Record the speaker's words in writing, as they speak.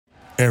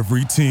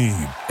Every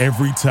team,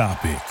 every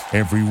topic,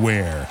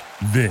 everywhere.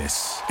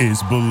 This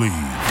is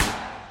Believe.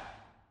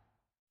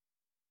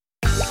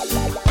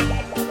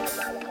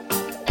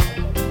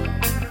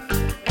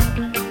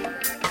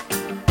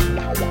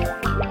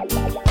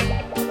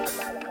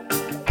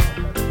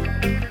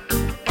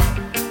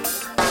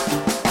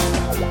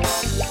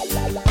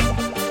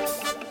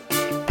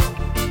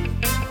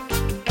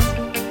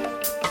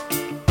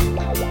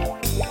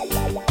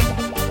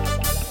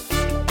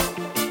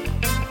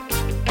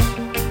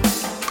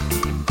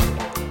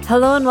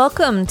 Hello and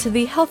welcome to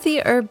the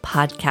Healthy Herb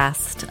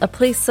Podcast, a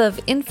place of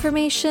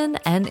information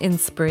and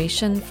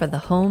inspiration for the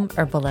home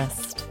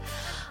herbalist.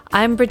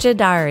 I'm Bridget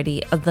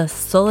Doherty of the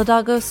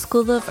Solidago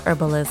School of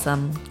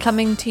Herbalism,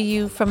 coming to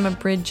you from a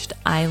bridged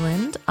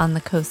island on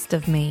the coast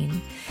of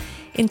Maine.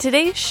 In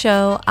today's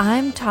show,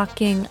 I'm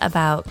talking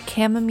about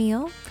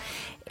chamomile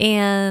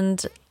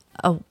and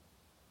a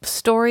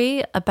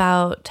story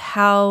about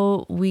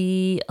how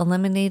we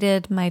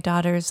eliminated my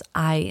daughter's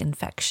eye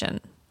infection.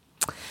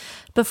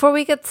 Before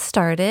we get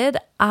started,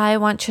 I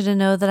want you to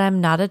know that I'm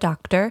not a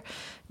doctor,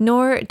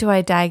 nor do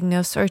I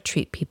diagnose or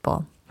treat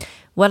people.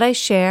 What I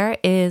share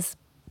is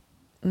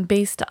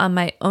based on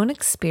my own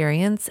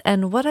experience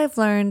and what I've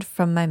learned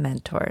from my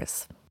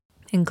mentors,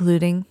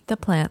 including the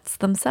plants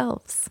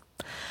themselves.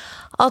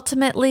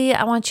 Ultimately,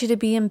 I want you to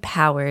be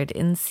empowered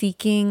in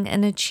seeking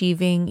and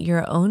achieving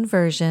your own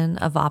version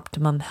of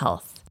optimum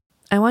health.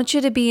 I want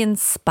you to be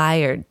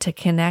inspired to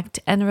connect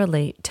and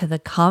relate to the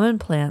common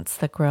plants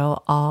that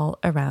grow all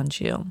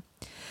around you.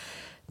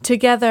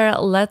 Together,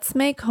 let's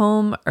make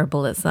home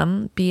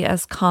herbalism be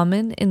as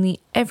common in the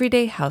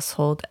everyday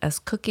household as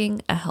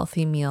cooking a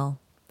healthy meal.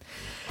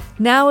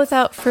 Now,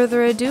 without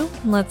further ado,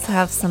 let's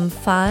have some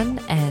fun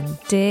and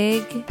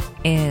dig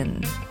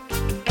in.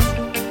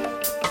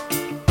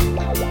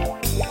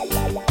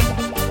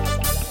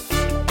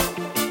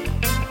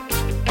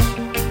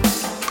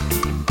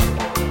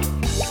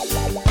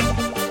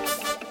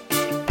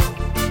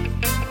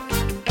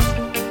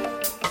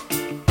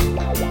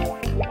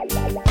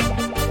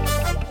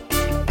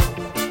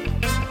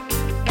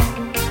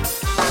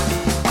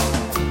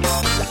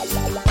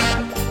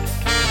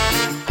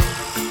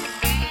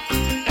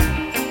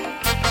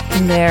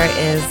 There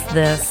is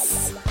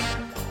this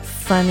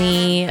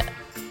funny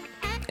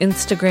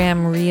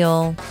Instagram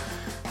reel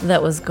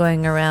that was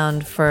going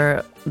around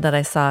that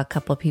I saw a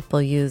couple people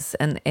use,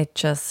 and it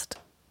just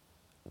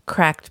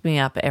cracked me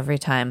up every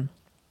time.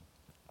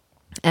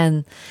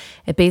 And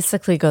it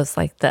basically goes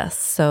like this.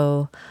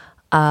 So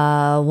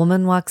a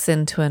woman walks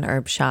into an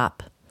herb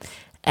shop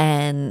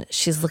and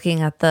she's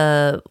looking at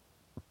the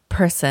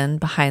person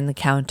behind the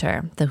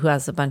counter who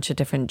has a bunch of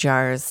different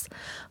jars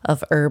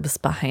of herbs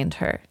behind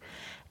her.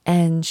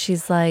 And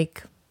she's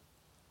like,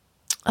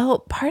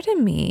 "Oh,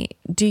 pardon me,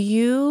 do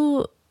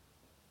you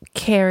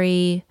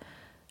carry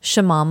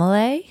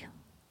Chamomile?"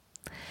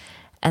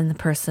 And the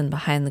person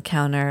behind the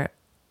counter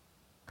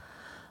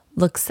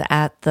looks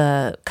at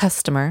the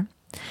customer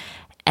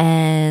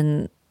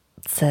and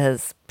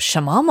says,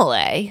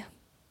 "Chamomile?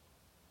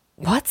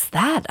 What's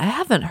that? I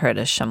haven't heard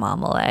of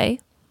Chamomile."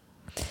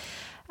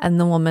 And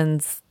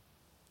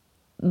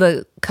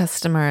the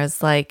customer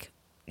is like,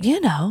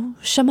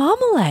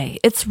 Chamomile.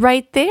 It's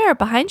right there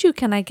behind you.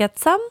 Can I get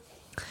some?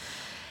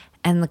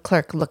 And the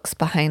clerk looks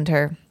behind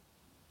her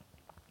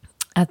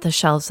at the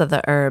shelves of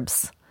the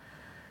herbs.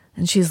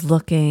 And she's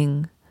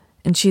looking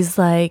and she's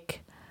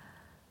like,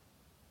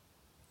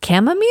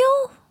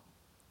 "Chamomile?"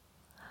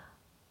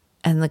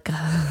 And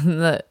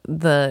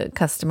the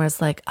customer's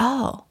like,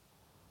 "Oh,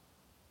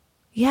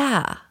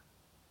 yeah,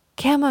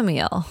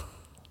 chamomile."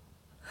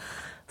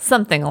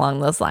 Something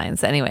along those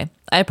lines. Anyway,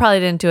 I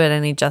probably didn't do it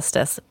any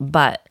justice,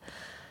 but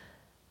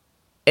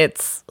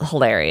it's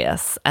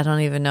hilarious. I don't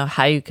even know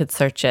how you could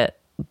search it,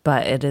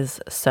 but it is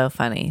so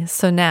funny.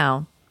 So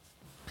now,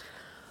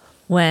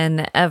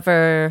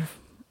 whenever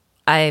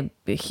I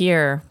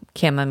hear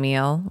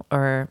chamomile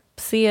or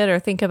see it or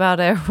think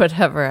about it or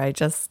whatever,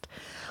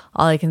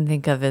 all I can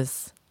think of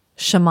is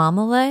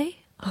Chamomile.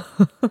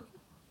 I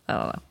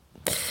don't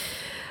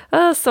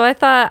know. So I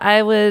thought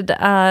I would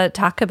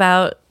talk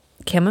about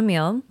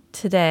chamomile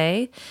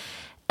today,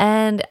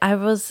 and I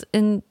was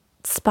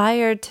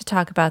inspired to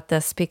talk about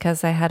this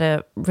because I had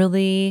a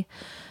really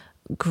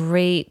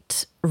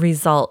great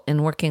result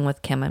in working with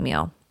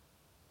chamomile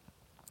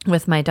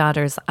with my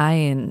daughter's eye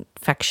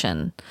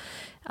infection,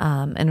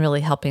 and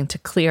really helping to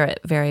clear it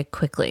very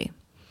quickly.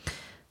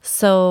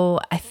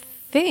 So I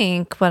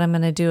think what I'm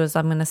going to do is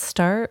I'm going to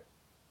start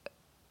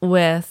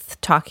with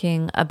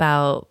talking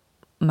about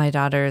my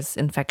daughter's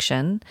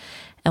infection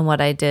and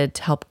what I did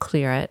to help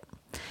clear it.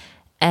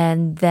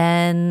 And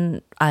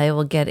then I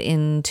will get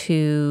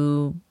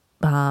into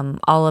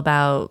all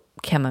about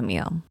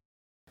chamomile.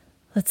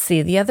 Let's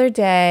see. The other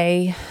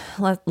day,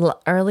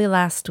 early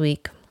last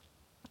week,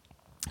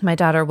 my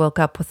daughter woke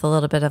up with a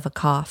little bit of a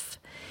cough.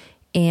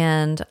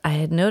 And I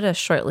had noticed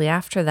shortly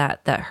after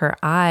that her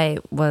eye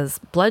was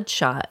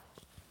bloodshot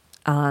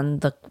on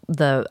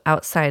the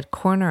outside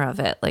corner of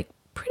it, like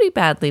pretty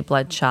badly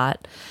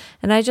bloodshot.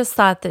 And I just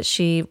thought that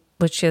she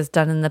which she has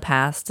done in the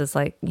past, is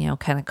like,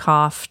 kind of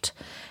coughed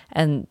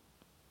and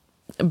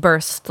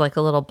burst like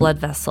a little blood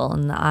vessel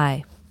in the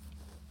eye.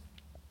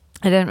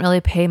 I didn't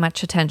really pay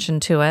much attention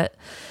to it.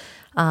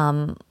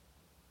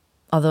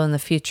 Although in the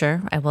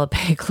future I will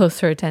pay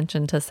closer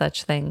attention to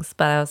such things.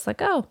 But I was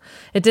like, oh,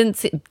 it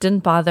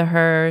didn't bother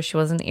her. She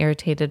wasn't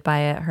irritated by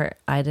it. Her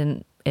eye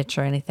didn't itch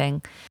or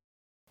anything.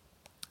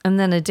 And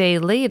then a day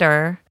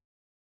later,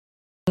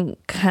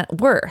 kind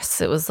of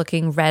worse. It was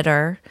looking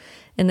redder,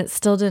 and it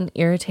still didn't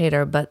irritate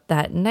her. But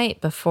that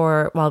night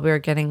before, while we were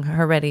getting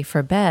her ready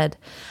for bed,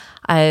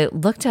 I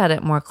looked at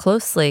it more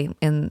closely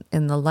in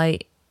the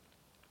light,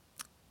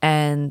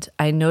 and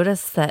I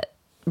noticed that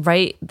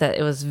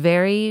it was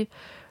very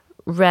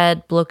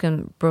red,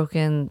 broken,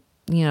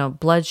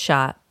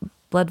 bloodshot,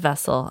 blood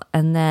vessel.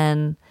 And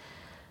then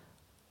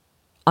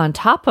on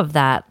top of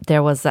that,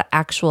 there was an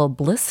actual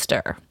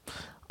blister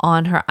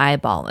on her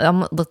eyeball. It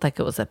almost looked like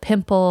it was a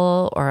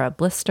pimple or a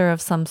blister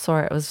of some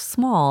sort. It was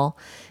small,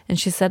 and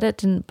she said it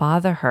didn't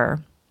bother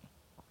her.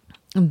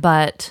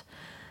 But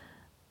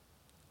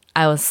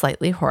I was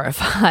slightly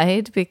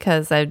horrified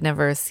because I'd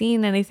never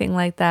seen anything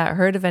like that,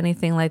 heard of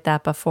anything like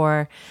that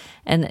before.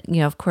 And,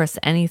 of course,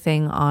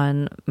 anything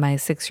on my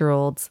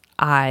 6-year-old's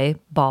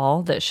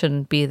eyeball that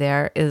shouldn't be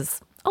there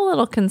is a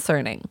little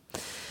concerning.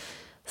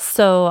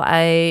 So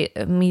I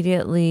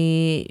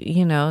immediately,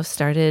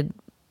 started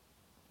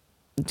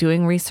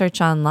doing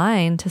research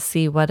online to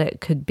see what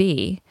it could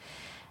be.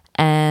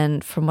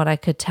 And from what I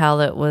could tell,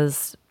 it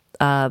was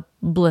a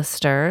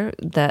blister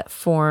that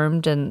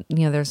formed, and,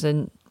 there's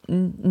a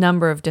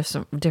number of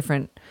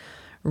different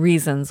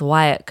reasons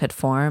why it could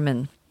form.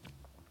 And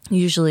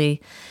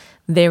usually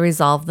they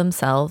resolve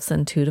themselves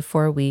in 2 to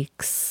 4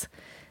 weeks.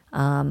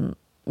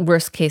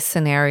 Worst case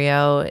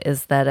scenario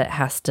is that it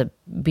has to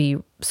be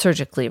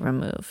surgically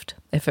removed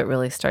if it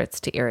really starts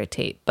to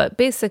irritate. But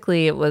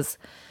basically it was,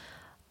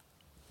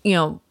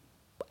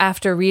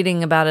 after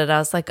reading about it, I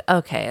was like,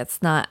 okay,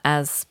 it's not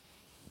as,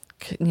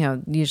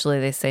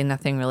 usually they say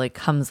nothing really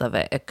comes of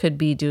it. It could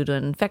be due to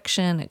an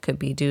infection. It could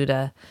be due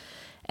to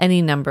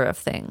any number of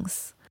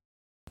things.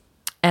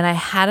 And I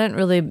hadn't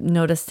really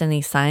noticed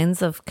any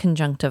signs of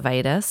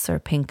conjunctivitis or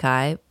pink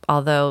eye,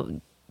 although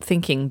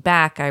thinking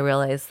back, I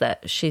realized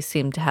that she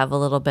seemed to have a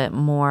little bit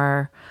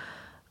more,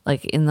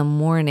 like in the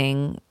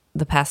morning,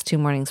 the past 2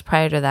 mornings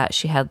prior to that,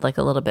 she had like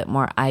a little bit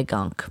more eye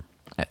gunk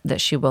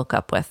that she woke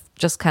up with,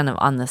 just kind of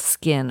on the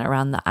skin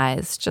around the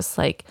eyes,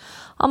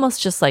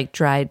 almost just like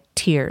dried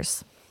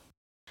tears.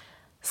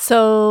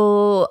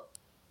 So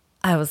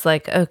I was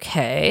like,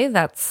 okay,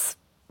 that's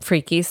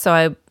freaky. So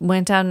I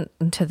went down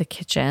into the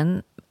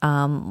kitchen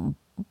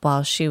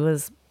while she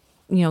was,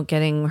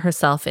 getting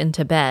herself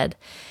into bed,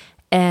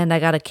 and I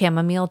got a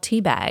chamomile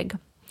tea bag,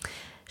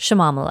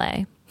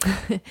 Chamomile,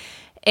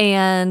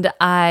 and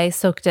I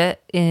soaked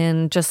it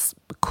in just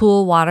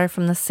cool water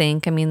from the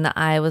sink. I mean, the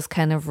eye was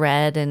kind of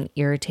red and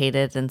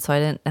irritated, and so I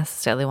didn't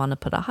necessarily want to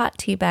put a hot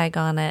tea bag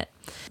on it.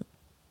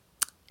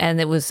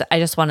 And I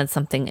just wanted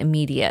something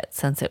immediate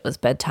since it was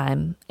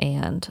bedtime.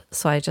 And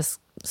so I just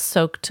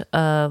soaked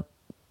a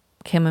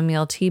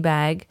chamomile tea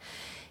bag,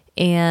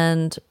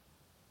 and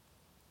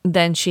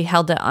then she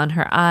held it on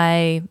her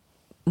eye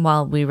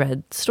while we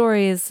read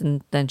stories,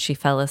 and then she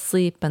fell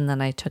asleep, and then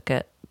I took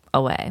it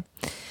away,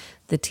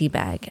 the tea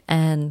bag.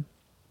 And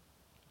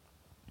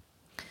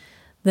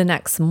the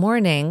next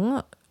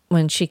morning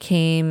when she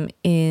came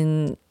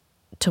in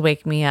to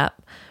wake me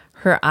up,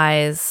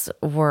 both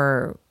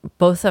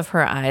of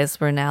her eyes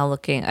were now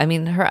looking,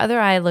 her other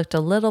eye looked a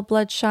little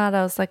bloodshot.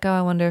 I was like, oh,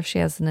 I wonder if she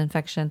has an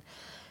infection.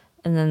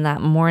 And then that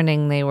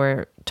morning they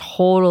were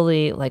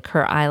totally, like,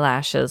 her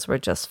eyelashes were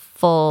just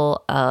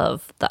full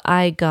of the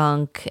eye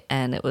gunk,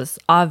 and it was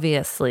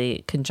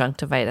obviously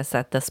conjunctivitis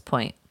at this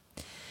point.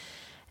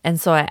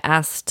 And so I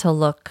asked to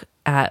look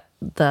at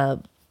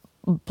the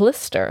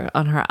blister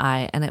on her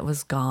eye, and it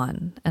was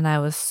gone. And I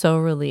was so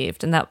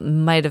relieved. And that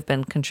might have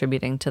been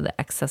contributing to the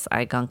excess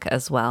eye gunk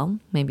as well.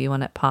 Maybe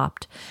when it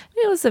popped.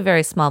 It was a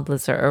very small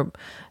blister, or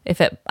I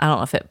don't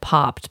know if it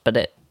popped, but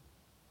it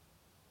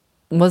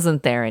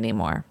wasn't there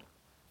anymore.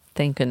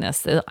 Thank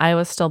goodness. The eye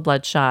was still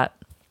bloodshot.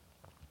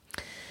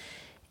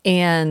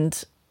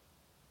 And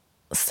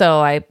so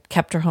I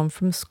kept her home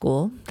from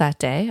school that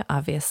day,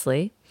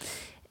 obviously.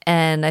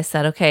 And I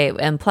said, okay,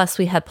 and plus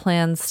we had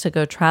plans to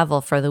go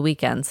travel for the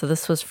weekend. So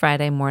this was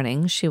Friday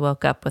morning. She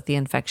woke up with the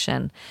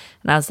infection.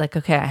 And I was like,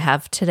 okay, I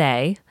have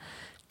today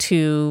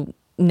to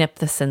nip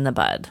this in the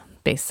bud,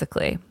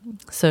 basically.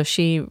 So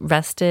she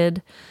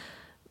rested,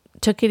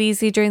 took it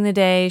easy during the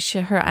day.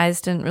 Her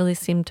eyes didn't really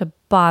seem to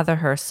bother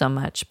her so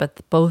much, but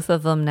both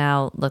of them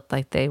now looked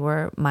like they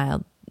were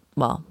mild.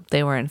 Well,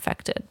 they were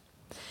infected.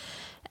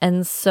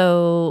 And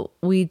so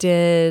we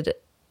did,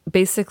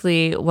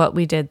 basically what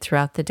we did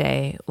throughout the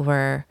day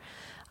were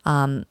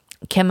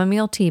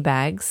chamomile tea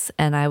bags,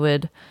 and I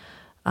would,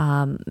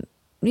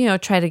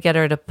 try to get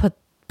her to put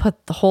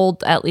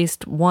hold at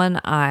least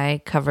one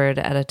eye covered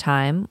at a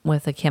time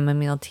with a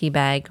chamomile tea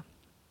bag,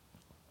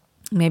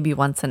 maybe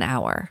once an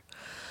hour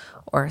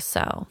or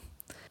so.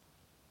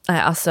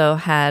 I also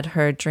had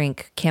her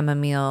drink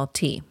chamomile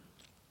tea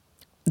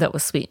that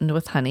was sweetened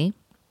with honey.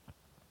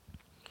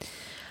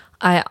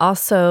 I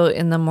also,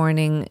 in the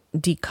morning,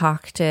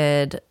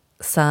 decocted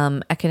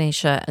some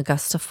Echinacea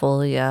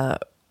angustifolia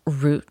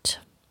root.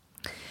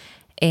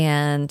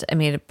 And I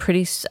made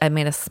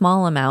a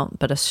small amount,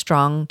 but a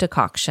strong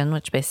decoction,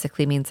 which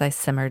basically means I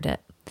simmered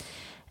it.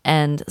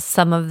 And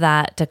some of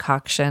that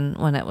decoction,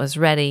 when it was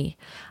ready,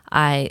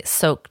 I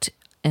soaked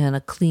in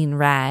a clean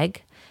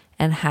rag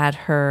and had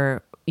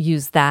her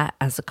use that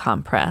as a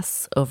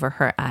compress over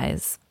her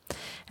eyes.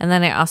 And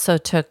then I also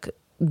took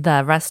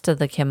the rest of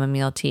the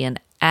chamomile tea and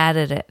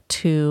added it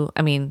to,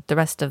 the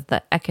rest of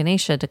the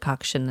Echinacea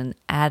decoction and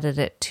added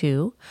it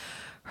to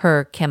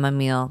her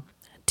chamomile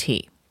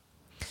tea.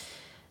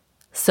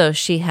 So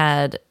she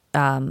had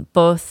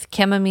both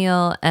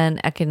chamomile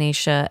and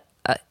Echinacea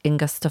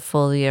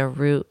angustifolia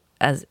root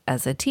as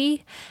a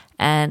tea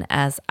and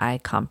as eye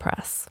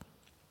compress.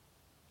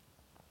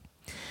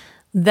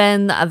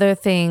 Then the other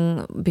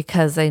thing,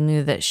 because I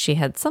knew that she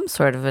had some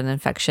sort of an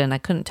infection, I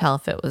couldn't tell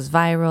if it was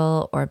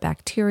viral or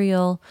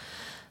bacterial.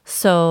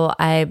 So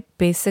I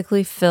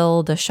basically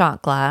filled a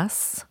shot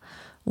glass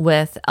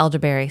with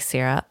elderberry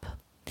syrup,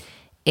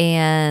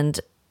 and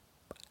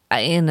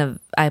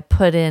I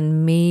put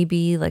in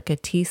maybe like a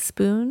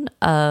teaspoon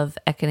of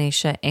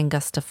Echinacea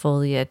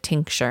angustifolia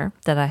tincture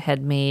that I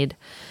had made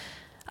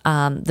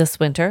this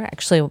winter,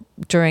 actually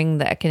during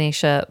the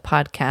Echinacea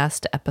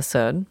podcast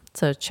episode.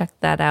 So check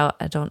that out.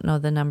 I don't know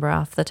the number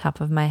off the top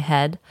of my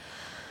head,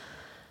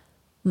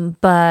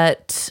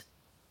 but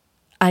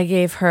I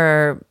gave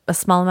her a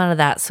small amount of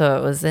that. So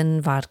it was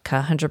in vodka,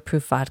 100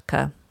 proof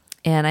vodka.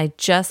 And I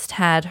just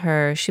had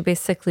her, she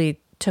basically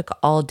took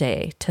all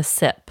day to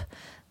sip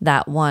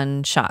that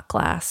one shot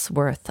glass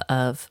worth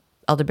of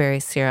elderberry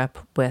syrup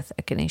with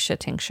Echinacea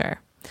tincture.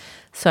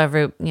 So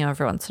every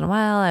once in a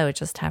while, I would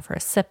just have her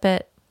sip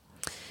it.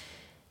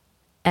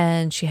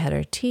 And she had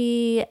her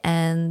tea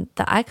and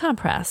the eye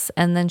compress,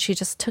 and then she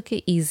just took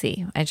it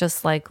easy. I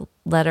just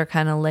let her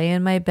kind of lay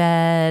in my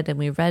bed, and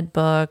we read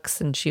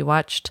books, and she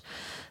watched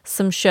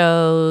some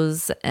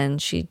shows, and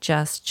she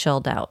just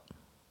chilled out.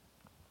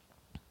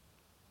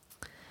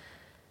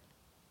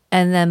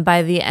 And then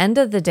by the end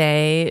of the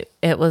day,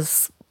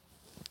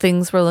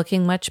 things were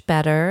looking much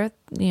better.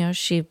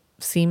 She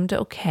seemed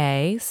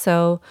okay.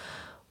 So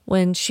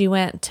when she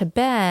went to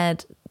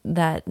bed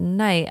that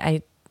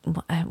night,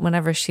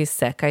 whenever she's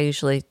sick, I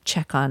usually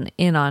check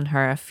in on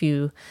her a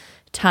few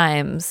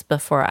times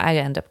before I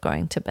end up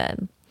going to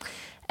bed.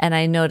 And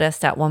I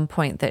noticed at one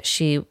point that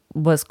she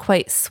was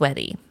quite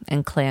sweaty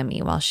and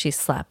clammy while she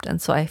slept.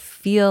 And so I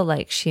feel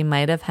like she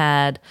might have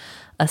had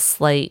a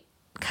slight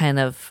kind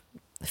of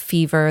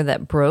fever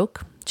that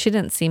broke. She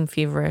didn't seem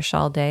feverish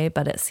all day,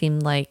 but it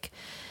seemed like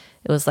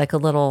it was like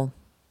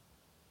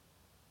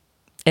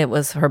it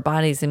was her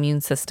body's immune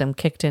system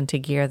kicked into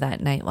gear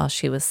that night while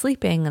she was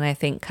sleeping, and I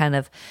think kind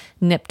of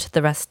nipped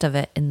the rest of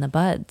it in the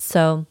bud.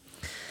 So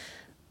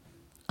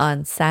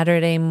on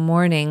Saturday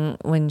morning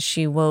when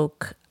she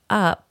woke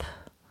up,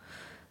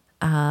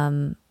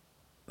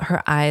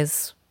 her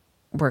eyes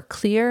were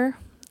clear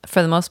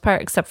for the most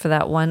part, except for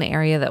that one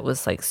area that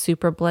was like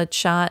super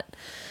bloodshot,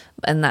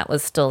 and that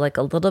was still like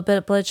a little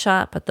bit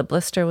bloodshot, but the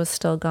blister was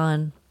still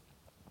gone.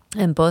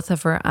 And both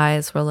of her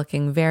eyes were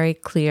looking very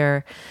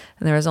clear,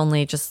 and there was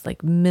only just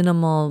like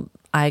minimal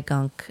eye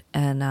gunk.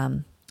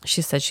 And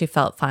she said she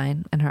felt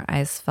fine, and her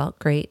eyes felt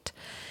great.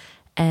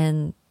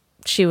 And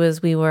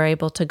we were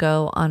able to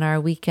go on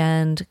our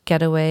weekend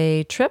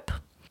getaway trip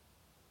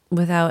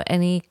without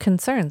any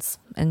concerns,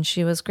 and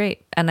she was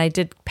great. And I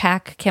did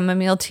pack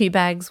chamomile tea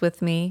bags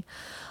with me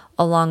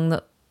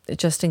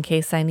just in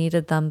case I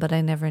needed them, but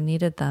I never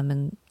needed them.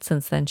 And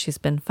since then, she's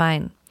been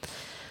fine.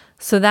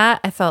 So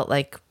that I felt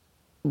like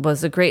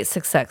was a great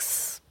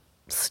success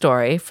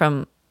story,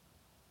 from,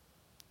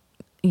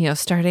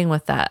 starting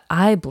with that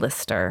eye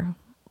blister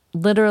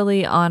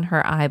literally on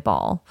her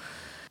eyeball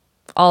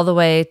all the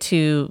way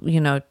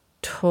to,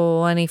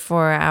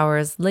 24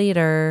 hours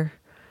later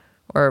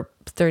or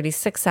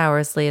 36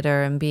 hours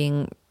later and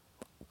being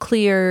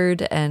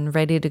cleared and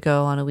ready to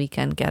go on a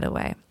weekend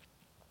getaway.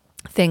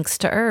 Thanks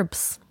to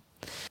herbs.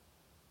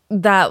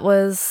 That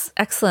was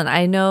excellent.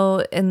 I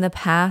know in the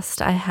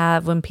past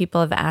when people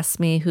have asked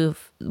me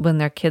when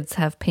their kids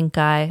have pink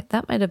eye,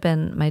 that might have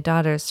been my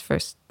daughter's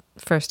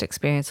first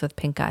experience with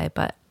pink eye,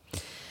 but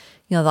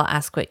they'll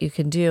ask what you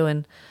can do.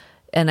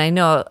 And I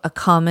know a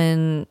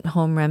common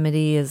home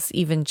remedy is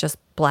even just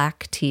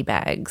black tea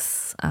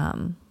bags,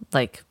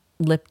 like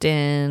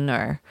Lipton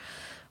or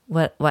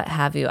what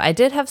have you. I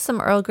did have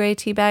some Earl Grey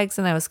tea bags,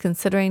 and I was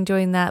considering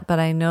doing that, but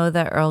I know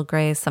that Earl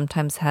Grey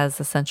sometimes has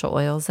essential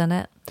oils in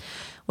it,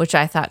 which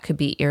I thought could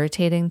be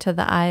irritating to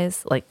the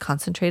eyes, like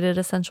concentrated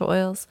essential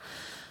oils.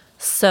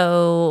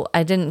 So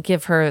I didn't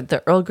give her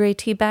the Earl Grey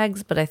tea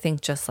bags, but I think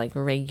just like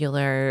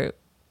regular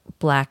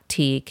black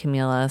tea,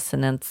 Camellia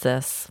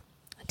sinensis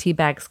tea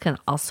bags can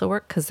also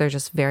work because they're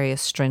just very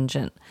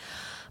astringent.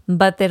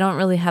 But they don't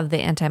really have the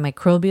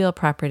antimicrobial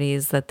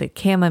properties that the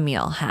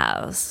chamomile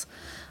has.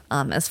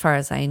 as far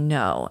as I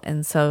know.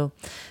 And so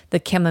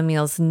the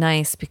chamomile is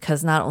nice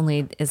because not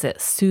only is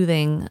it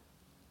soothing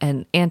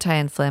and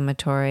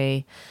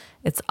anti-inflammatory,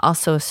 it's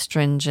also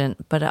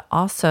astringent, but it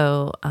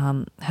also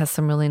has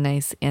some really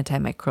nice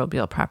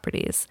antimicrobial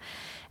properties.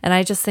 And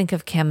I just think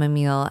of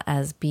chamomile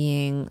as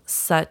being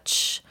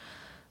such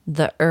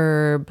the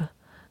herb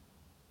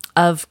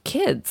of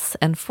kids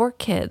and for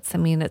kids. I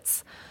mean,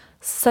 it's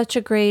such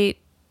a great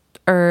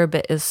herb.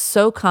 It is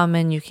so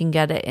common. You can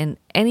get it in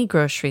any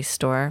grocery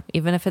store,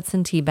 even if it's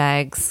in tea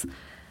bags.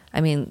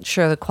 I mean,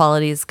 sure, the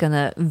quality is going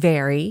to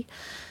vary,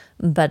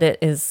 but it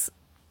is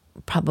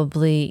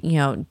probably,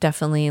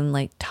 definitely in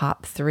like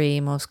top 3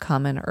 most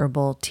common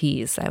herbal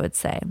teas, I would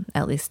say,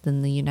 at least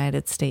in the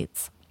United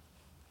States.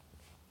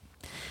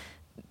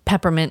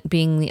 Peppermint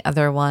being the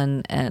other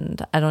one,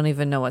 and I don't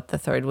even know what the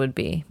third would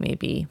be.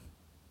 Maybe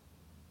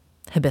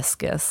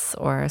hibiscus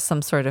or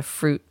some sort of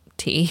fruit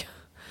tea.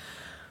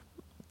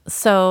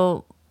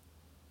 So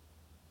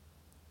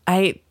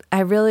I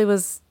really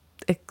was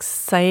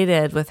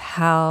excited with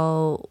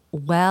how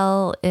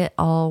well it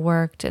all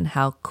worked and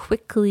how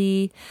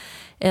quickly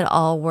it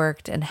all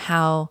worked, and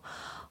how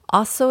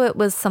also it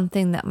was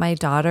something that my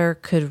daughter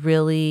could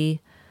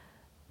really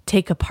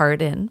take a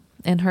part in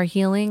her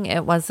healing.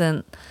 It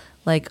wasn't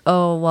like,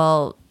 oh,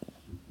 well,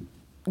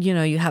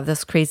 you have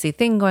this crazy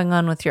thing going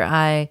on with your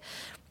eye.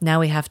 Now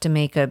we have to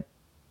make an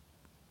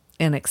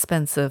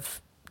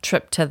expensive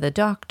trip to the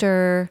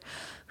doctor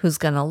who's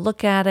going to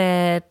look at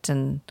it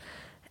and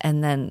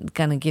then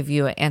going to give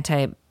you an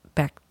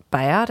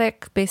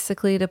antibiotic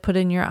basically to put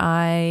in your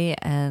eye.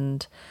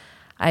 And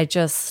it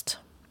just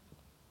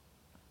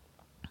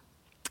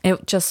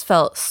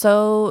felt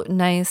so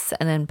nice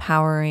and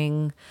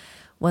empowering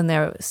when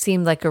there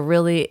seemed like a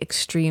really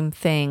extreme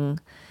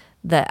thing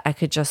that I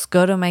could just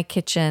go to my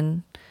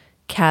kitchen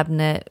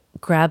cabinet,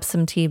 grab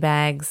some tea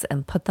bags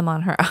and put them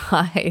on her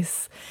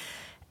eyes.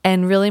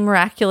 And really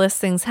miraculous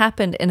things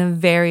happened in a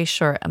very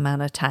short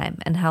amount of time.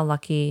 And how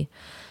lucky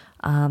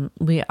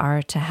we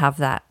are to have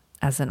that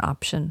as an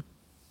option.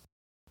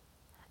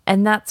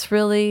 And that's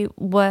really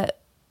what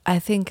I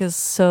think is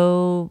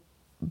so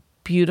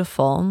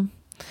beautiful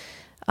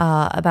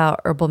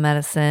about herbal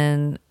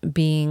medicine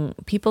being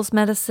people's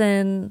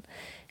medicine,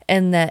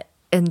 and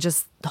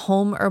just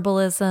home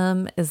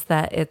herbalism is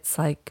that it's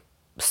like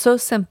so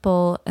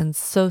simple and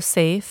so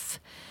safe,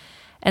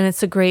 and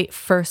it's a great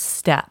first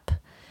step.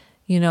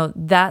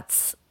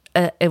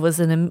 It was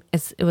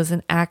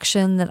an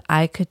action that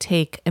I could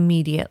take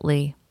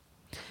immediately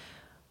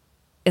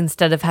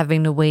instead of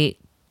having to wait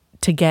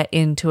to get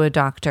into a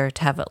doctor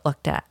to have it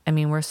looked at. I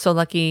mean, we're so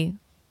lucky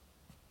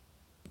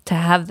to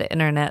have the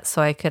internet,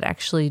 so I could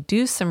actually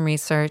do some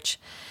research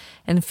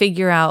and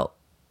figure out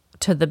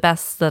to the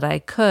best that I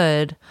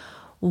could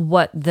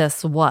what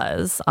this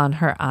was on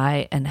her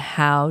eye and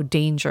how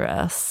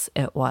dangerous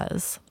it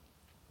was.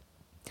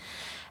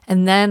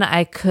 And then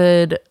I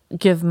could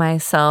give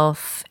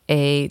myself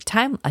a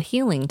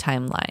healing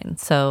timeline.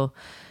 So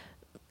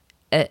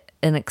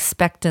an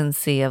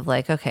expectancy of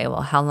like, okay,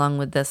 well, how long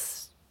would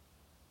this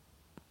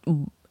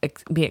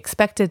be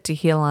expected to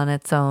heal on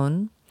its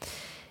own?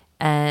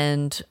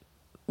 And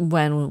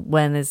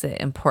when is it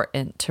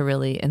important to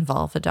really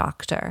involve a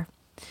doctor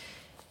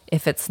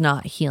if it's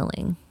not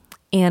healing?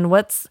 And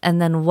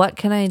then what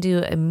can I do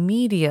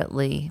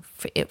immediately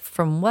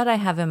from what I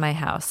have in my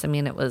house? I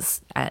mean, it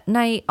was at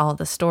night. All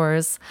the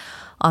stores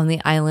on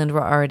the island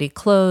were already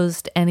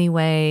closed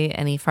anyway.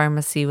 Any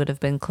pharmacy would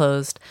have been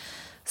closed.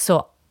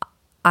 So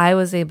I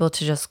was able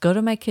to just go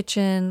to my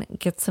kitchen,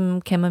 get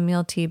some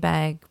chamomile tea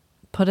bag,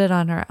 put it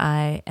on her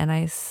eye. And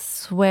I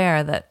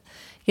swear that,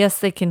 yes,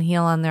 they can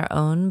heal on their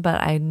own, but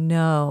I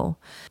know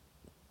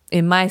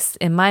in my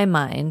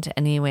mind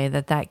anyway,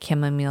 that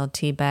chamomile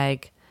tea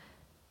bag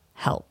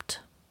helped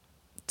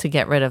to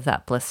get rid of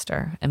that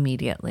blister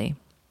immediately.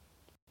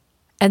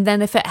 And then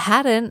if it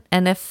hadn't,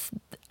 and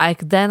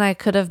I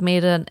could have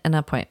made an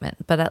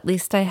appointment, but at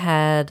least I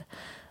had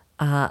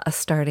a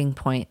starting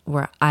point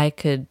where I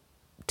could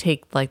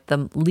take like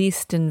the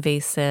least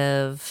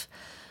invasive,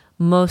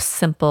 most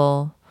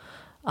simple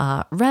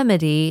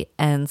remedy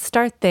and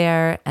start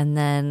there, and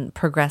then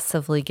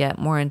progressively get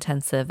more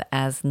intensive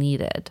as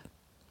needed.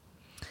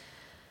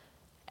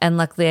 And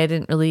luckily, I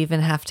didn't really even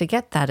have to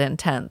get that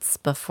intense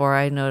before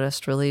I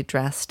noticed really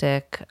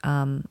drastic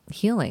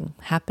healing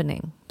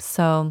happening.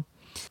 So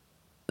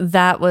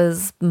that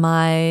was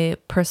my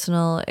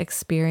personal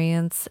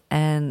experience,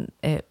 and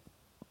it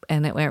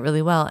went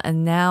really well.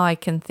 And now I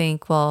can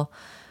think, well,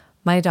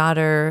 my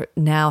daughter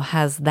now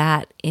has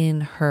that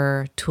in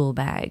her tool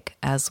bag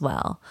as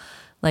well.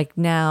 Like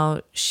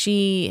now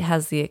she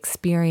has the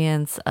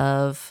experience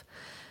of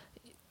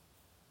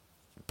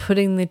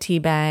putting the tea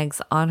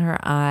bags on her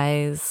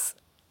eyes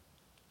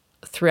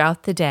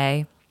throughout the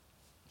day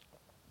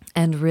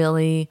and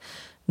really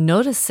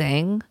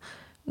noticing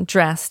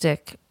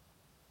drastic,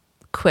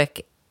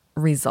 quick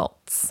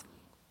results.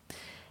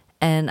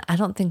 And I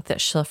don't think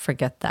that she'll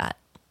forget that.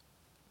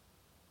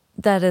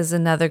 That is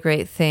another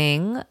great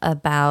thing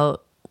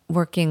about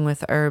working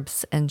with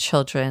herbs and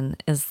children,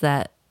 is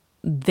that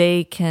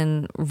they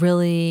can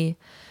really,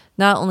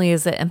 not only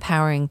is it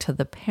empowering to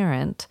the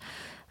parent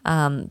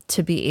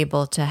to be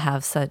able to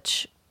have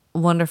such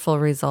wonderful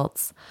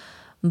results,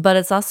 but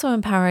it's also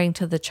empowering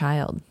to the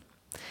child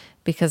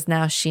because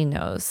now she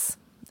knows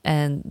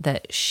and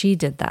that she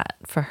did that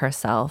for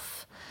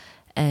herself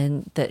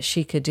and that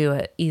she could do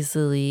it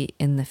easily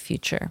in the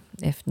future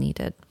if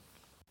needed.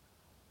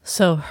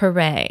 So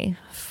hooray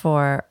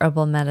for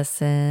herbal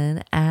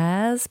medicine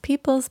as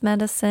people's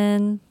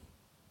medicine.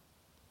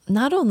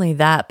 Not only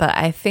that, but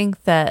I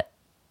think that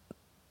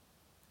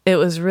it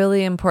was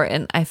really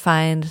important. I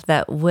find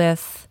that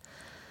with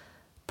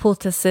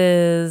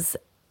poultices,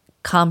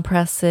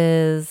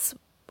 compresses,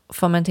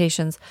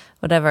 fomentations,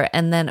 whatever,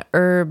 and then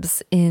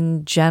herbs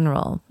in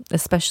general,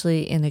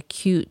 especially in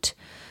acute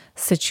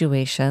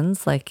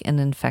situations like an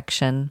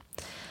infection,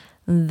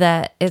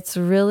 that it's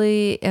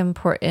really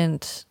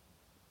important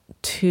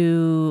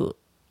to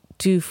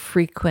do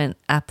frequent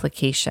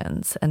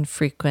applications and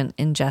frequent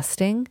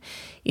ingesting,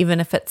 even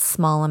if it's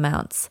small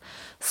amounts.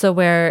 So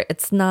where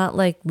it's not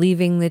like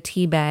leaving the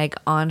tea bag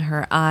on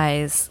her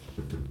eyes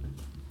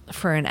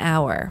for an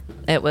hour.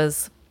 It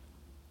was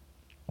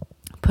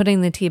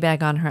putting the tea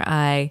bag on her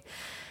eye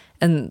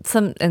and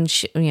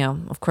she,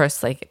 of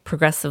course, like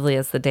progressively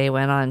as the day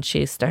went on,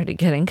 she started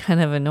getting kind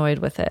of annoyed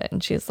with it.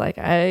 And she's like,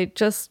 I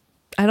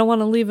don't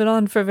want to leave it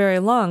on for very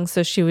long.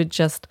 So she would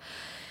just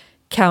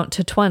count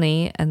to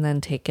 20 and then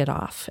take it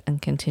off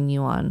and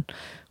continue on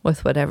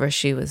with whatever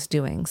she was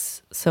doing.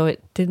 So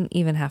it didn't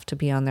even have to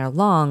be on there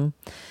long.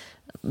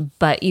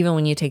 But even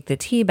when you take the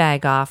tea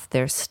bag off,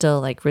 there's still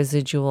like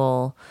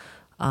residual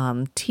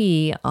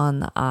tea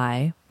on the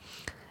eye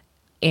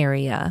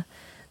area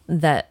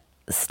that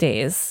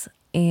stays.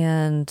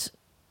 And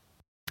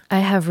I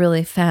have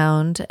really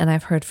found, and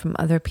I've heard from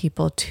other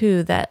people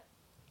too, that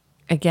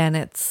again,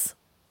 it's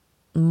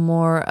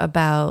more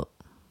about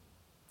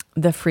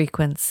the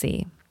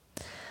frequency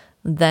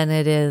than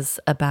it is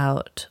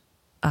about,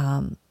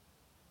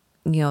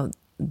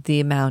 the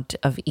amount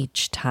of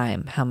each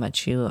time, how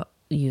much you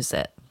use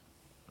it.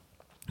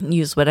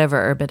 Use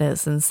whatever herb it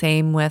is. And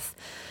same with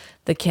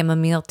the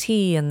chamomile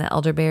tea and the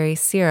elderberry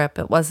syrup.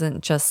 It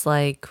wasn't just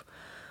like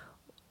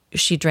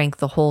she drank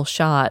the whole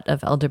shot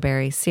of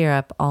elderberry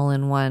syrup all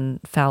in one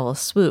foul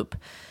swoop.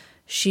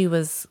 She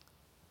was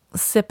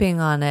sipping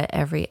on it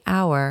every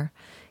hour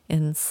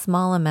in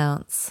small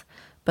amounts,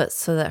 but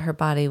so that her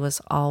body was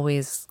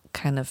always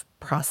kind of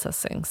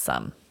processing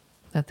some,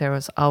 that there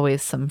was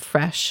always some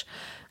fresh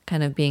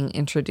kind of being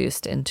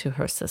introduced into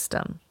her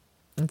system.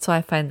 And so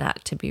I find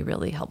that to be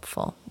really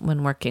helpful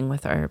when working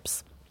with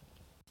herbs.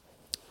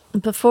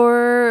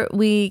 Before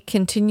we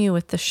continue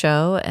with the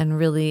show and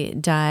really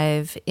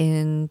dive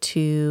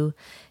into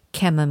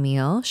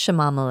Chamomile,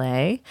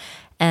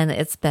 and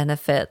its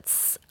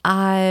benefits,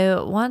 I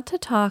want to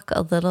talk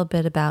a little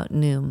bit about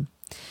Noom.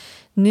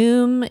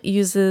 Noom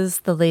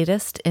uses the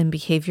latest in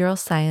behavioral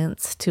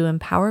science to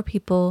empower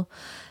people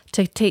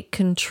to take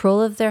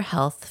control of their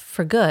health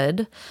for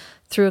good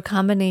through a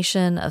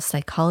combination of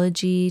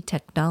psychology,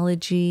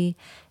 technology,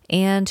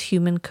 and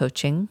human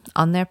coaching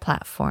on their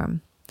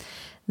platform.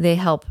 They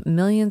help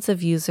millions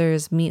of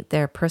users meet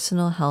their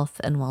personal health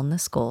and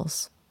wellness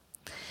goals.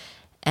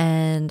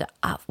 And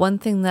one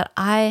thing that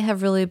I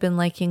have really been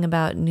liking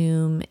about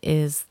Noom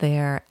is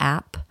their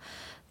app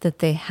that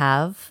they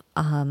have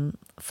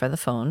for the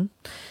phone,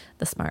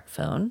 the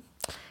smartphone.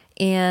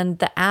 And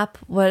the app,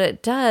 what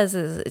it does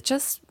is it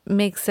just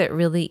makes it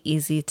really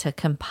easy to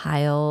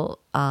compile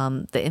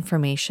the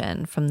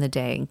information from the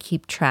day and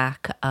keep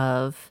track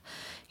of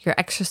your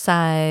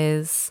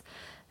exercise,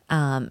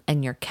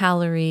 and your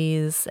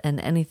calories and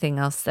anything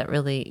else that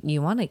really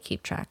you want to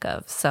keep track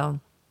of.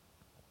 So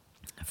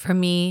for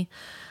me,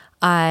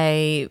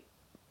 I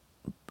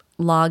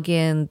log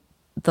in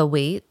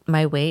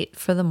my weight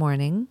for the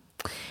morning,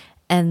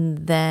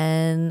 and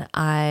then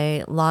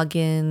I log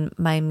in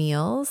my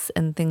meals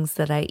and things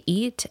that I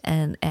eat,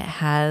 and it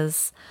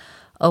has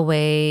a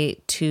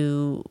way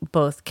to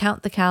both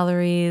count the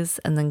calories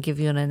and then give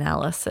you an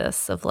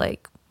analysis of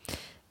like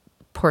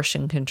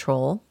portion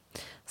control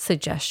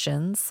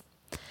suggestions.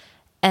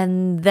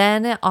 And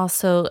then it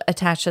also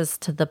attaches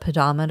to the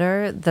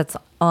pedometer that's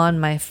on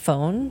my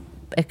phone.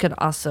 It could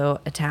also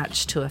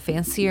attach to a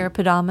fancier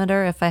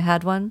pedometer if I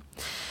had one.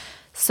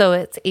 So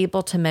it's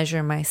able to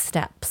measure my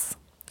steps.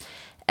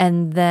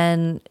 And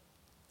then,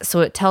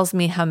 so it tells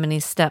me how many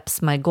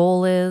steps my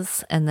goal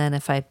is. And then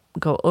if I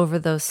go over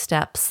those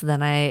steps,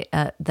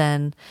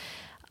 then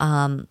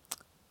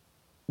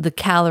the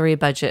calorie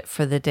budget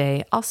for the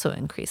day also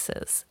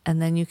increases.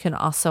 And then you can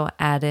also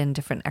add in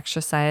different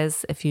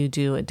exercise if you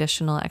do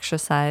additional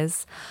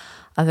exercise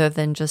other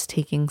than just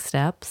taking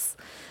steps.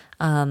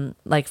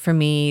 Like for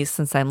me,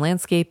 since I'm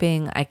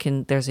landscaping,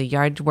 there's a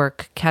yard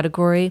work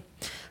category.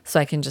 So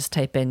I can just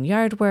type in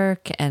yard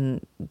work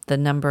and the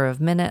number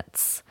of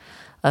minutes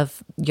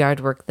of yard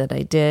work that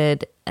I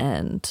did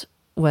and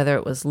whether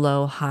it was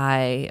low,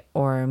 high,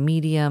 or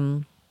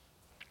medium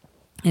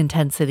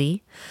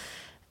intensity.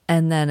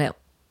 And then it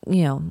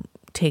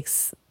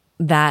takes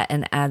that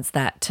and adds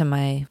that to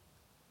my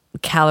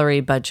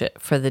calorie budget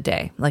for the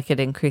day. Like it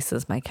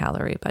increases my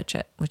calorie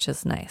budget, which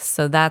is nice.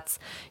 So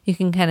you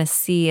can kind of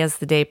see as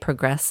the day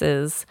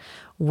progresses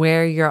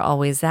where you're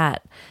always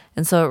at.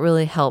 And so it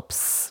really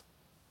helps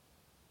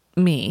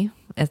me.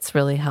 It's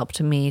really helped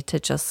me to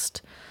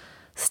just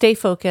stay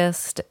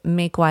focused,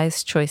 make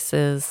wise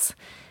choices,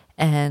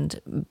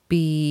 and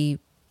be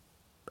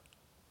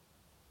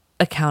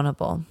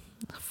accountable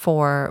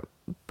for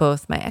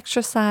both my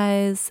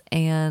exercise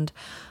and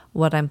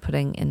what I'm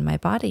putting in my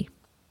body.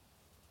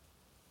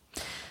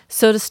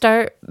 So to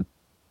start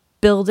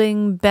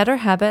building better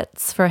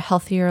habits for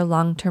healthier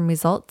long-term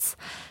results,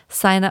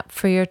 sign up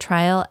for your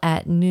trial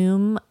at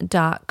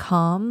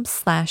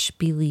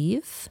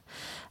noom.com/believe.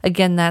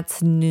 Again,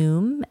 that's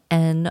Noom,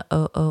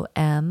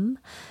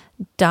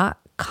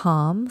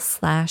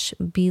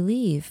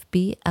 NOOM.com/believe,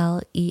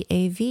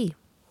 BLEAV.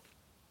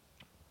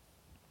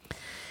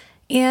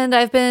 And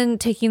I've been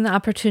taking the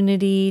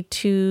opportunity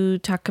to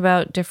talk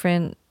about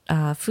different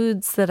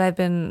foods that I've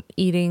been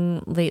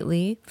eating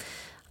lately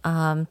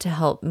to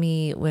help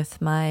me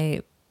with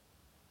my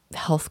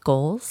health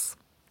goals.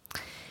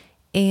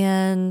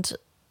 And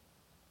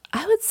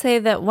I would say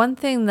that one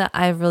thing that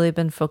I've really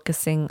been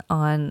focusing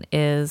on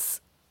is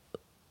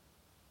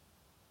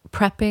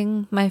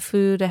prepping my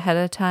food ahead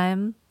of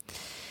time.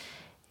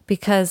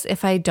 Because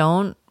if I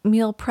don't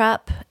meal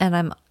prep and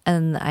I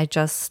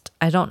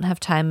don't have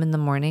time in the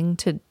morning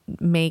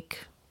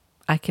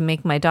I can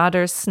make my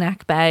daughter's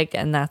snack bag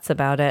and that's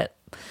about it.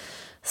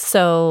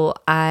 So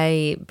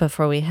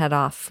before we head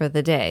off for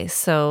the day.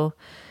 So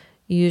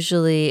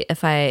usually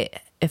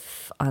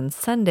if on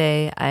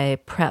Sunday I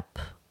prep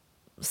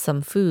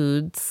some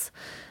foods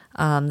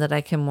that I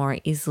can more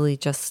easily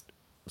just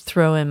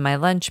throw in my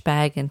lunch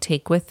bag and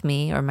take with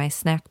me, or my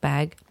snack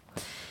bag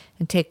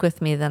and take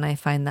with me, then I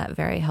find that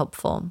very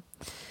helpful.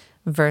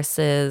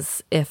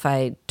 Versus if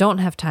I don't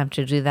have time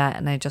to do that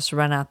and I just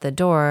run out the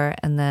door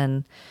and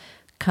then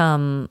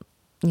come,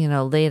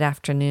 late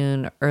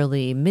afternoon,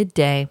 early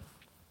midday,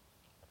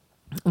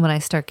 when I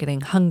start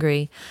getting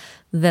hungry,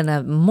 then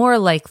I'm more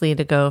likely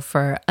to go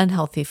for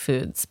unhealthy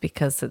foods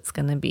because it's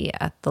going to be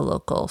at the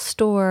local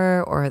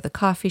store or the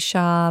coffee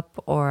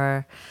shop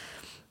or,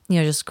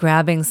 just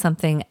grabbing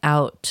something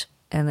out.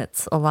 And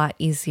it's a lot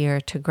easier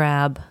to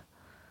grab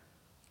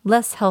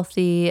less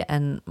healthy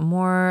and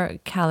more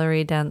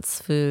calorie dense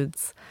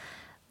foods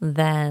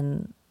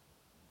than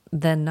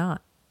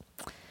not.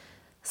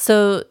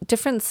 So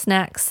different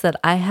snacks that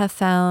I have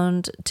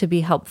found to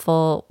be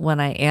helpful when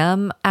I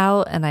am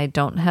out and I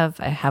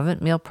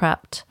haven't meal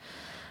prepped,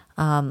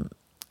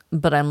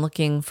 but I'm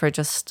looking for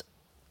just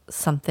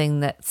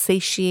something that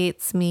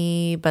satiates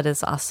me, but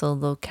is also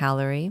low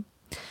calorie.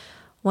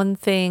 One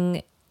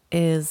thing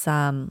is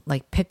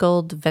like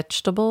pickled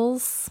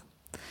vegetables,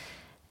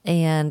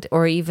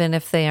 or even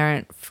if they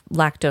aren't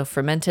lacto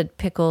fermented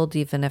pickled,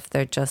 even if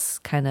they're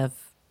just kind of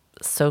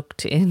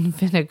soaked in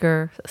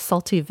vinegar,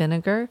 salty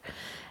vinegar.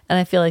 And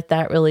I feel like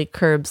that really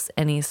curbs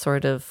any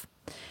sort of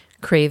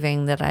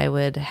craving that I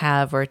would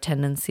have or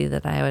tendency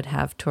that I would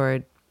have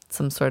toward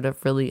some sort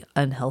of really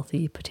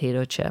unhealthy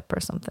potato chip or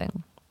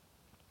something.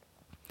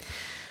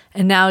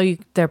 And now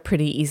they're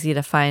pretty easy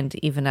to find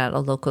even at a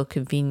local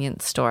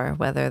convenience store,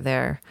 whether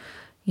they're,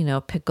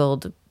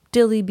 pickled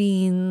dilly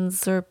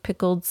beans or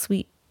pickled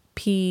sweet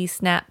pea,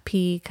 snap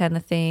pea kind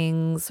of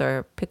things,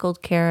 or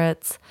pickled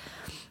carrots,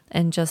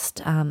 and just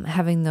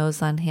having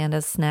those on hand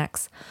as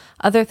snacks.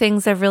 Other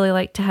things I really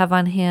like to have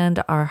on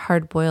hand are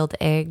hard-boiled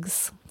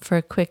eggs for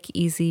a quick,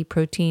 easy,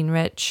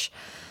 protein-rich,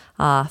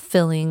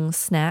 filling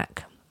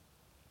snack.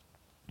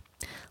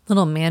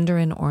 Little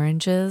mandarin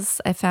oranges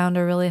I found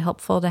are really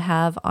helpful to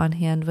have on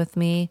hand with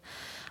me.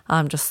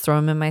 Just throw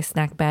them in my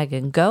snack bag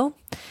and go.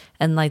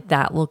 And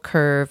that will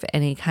curb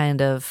any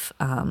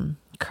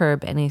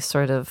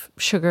sort of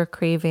sugar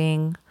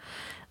craving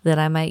that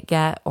I might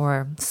get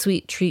or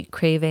sweet treat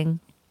craving.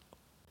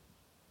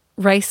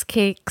 Rice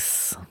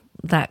cakes,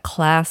 that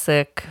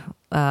classic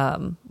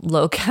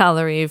low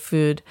calorie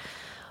food.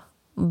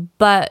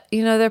 But,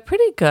 they're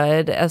pretty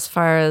good as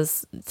far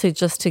as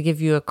to give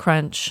you a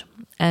crunch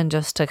and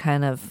just to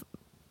kind of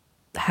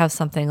have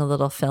something a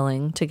little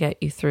filling to get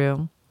you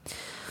through.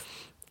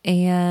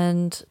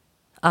 And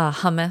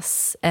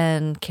hummus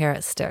and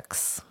carrot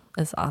sticks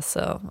is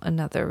also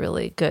another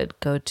really good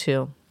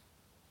go-to.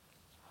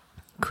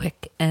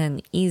 Quick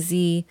and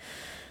easy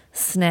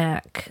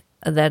snack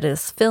that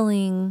is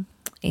filling,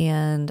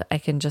 and I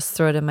can just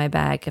throw it in my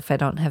bag if I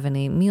don't have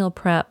any meal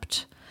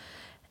prepped,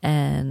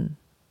 and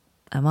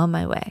I'm on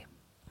my way.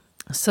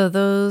 So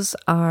those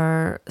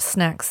are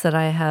snacks that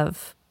I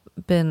have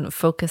been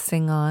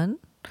focusing on,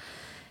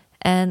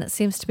 and it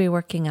seems to be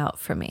working out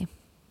for me.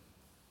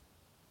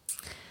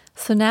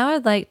 So now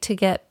I'd like to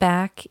get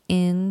back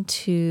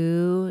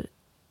into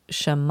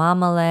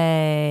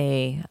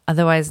Chamomile,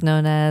 otherwise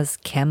known as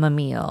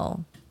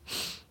chamomile.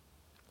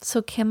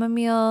 So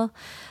chamomile,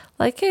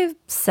 like I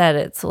said,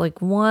 it's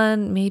like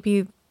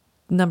maybe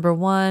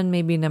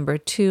number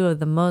two of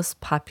the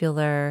most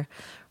popular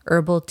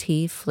herbal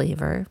tea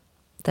flavor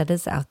that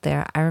is out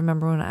there. I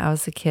remember when I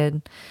was a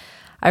kid,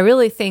 I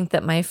really think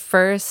that my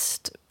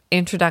first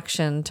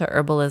introduction to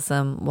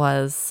herbalism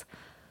was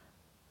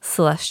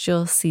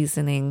Celestial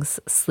Seasonings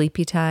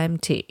Sleepy Time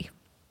Tea.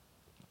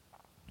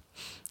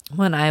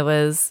 When I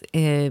was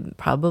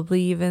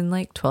probably even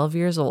like 12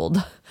 years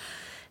old.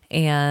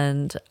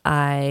 And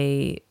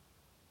it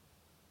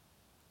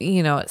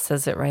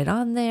says it right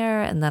on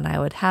there, and then I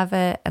would have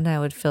it and I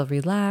would feel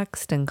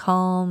relaxed and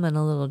calm and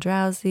a little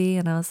drowsy.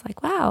 And I was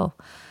like, wow,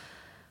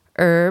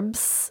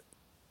 herbs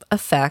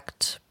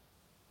affect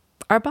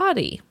our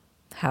body.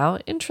 How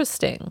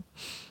interesting.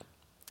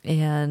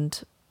 And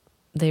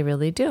they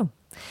really do.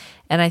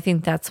 And I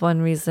think that's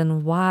one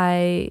reason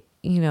why,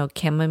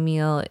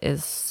 chamomile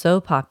is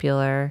so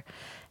popular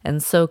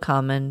and so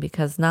common,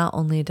 because not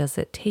only does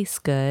it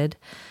taste good,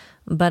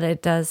 but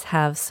it does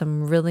have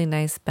some really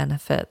nice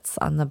benefits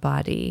on the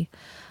body,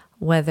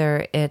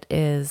 whether it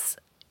is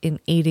in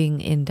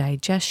aiding in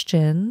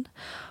digestion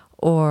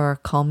or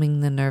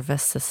calming the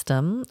nervous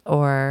system,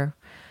 or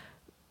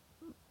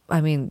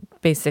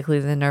basically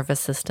the nervous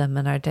system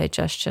and our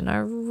digestion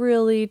are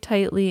really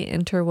tightly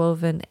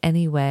interwoven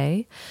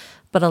anyway,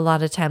 but a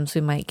lot of times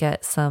we might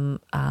get some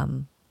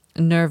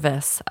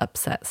nervous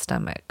upset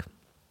stomach.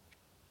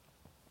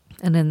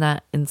 And in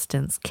that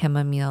instance,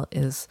 chamomile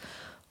is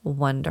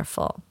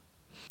wonderful.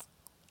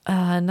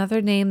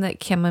 Another name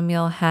that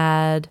chamomile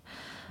had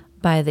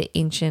by the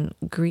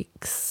ancient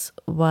Greeks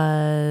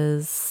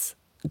was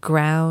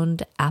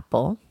ground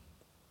apple.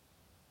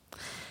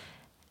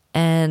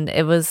 And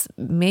it was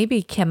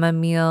maybe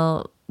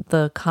chamomile,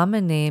 the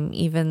common name,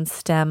 even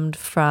stemmed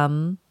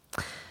from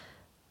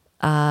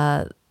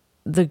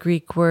the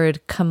Greek word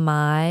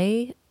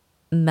chamai,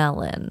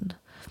 melon.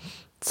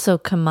 So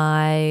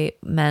chamai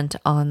meant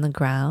on the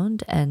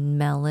ground and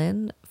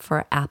melon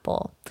for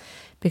apple,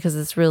 because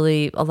it's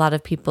really, a lot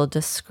of people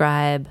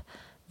describe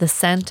the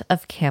scent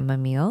of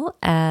chamomile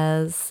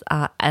as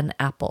an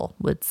apple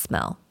would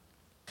smell.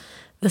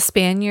 The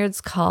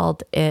Spaniards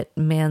called it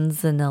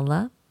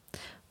manzanilla,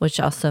 which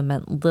also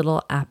meant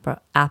little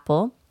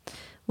apple,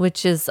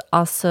 which is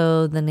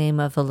also the name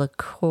of a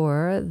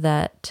liqueur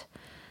that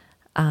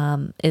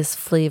is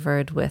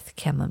flavored with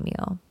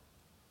chamomile.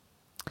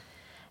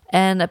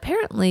 And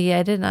apparently,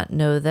 I did not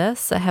know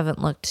this. I haven't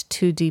looked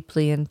too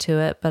deeply into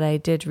it, but I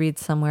did read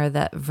somewhere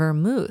that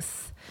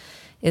vermouth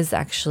is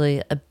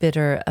actually a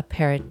bitter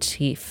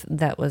aperitif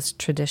that was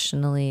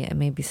traditionally, and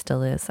maybe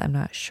still is, I'm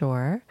not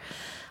sure,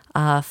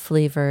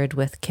 flavored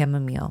with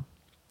chamomile.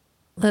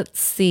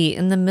 Let's see.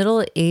 In the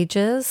Middle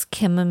Ages,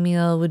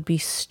 chamomile would be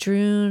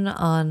strewn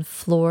on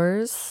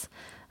floors,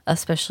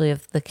 especially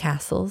of the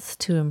castles,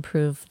 to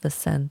improve the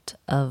scent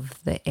of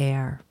the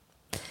air.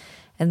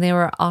 And they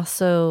were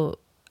also,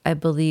 I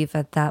believe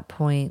at that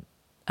point,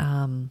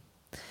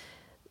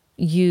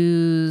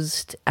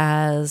 used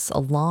as a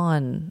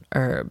lawn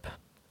herb,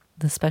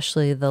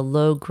 especially the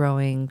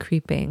low-growing,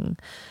 creeping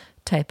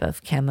type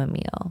of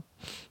chamomile,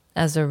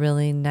 as a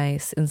really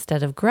nice,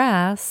 instead of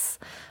grass,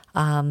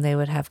 they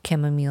would have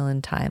chamomile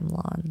and thyme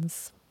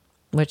lawns,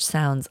 which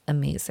sounds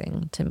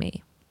amazing to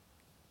me.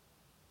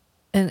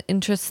 An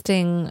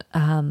interesting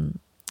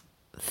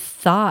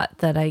thought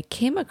that I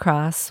came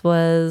across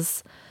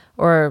was,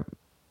 or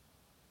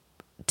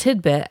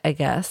tidbit, I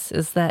guess,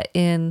 is that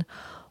in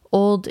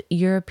old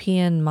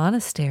European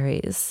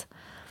monasteries,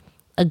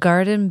 a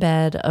garden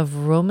bed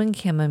of Roman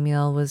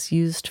chamomile was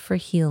used for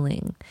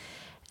healing.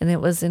 And it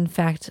was, in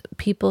fact,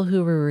 people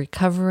who were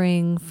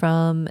recovering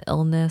from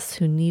illness,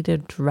 who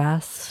needed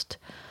rest,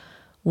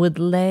 would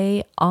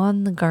lay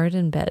on the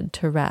garden bed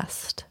to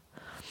rest.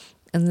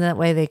 And that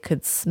way they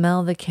could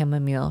smell the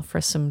chamomile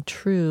for some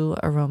true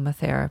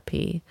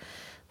aromatherapy,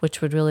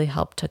 which would really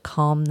help to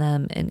calm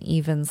them and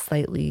even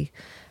slightly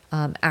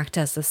act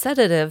as a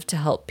sedative to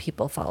help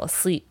people fall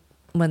asleep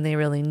when they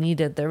really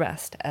needed the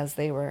rest as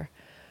they were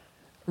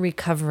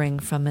recovering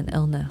from an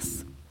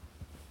illness.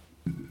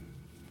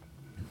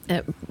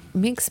 It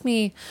makes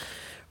me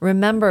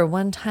remember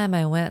one time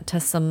I went to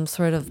some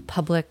sort of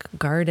public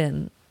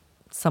garden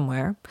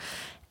somewhere,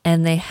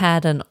 and they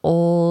had an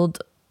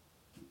old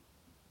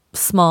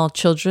small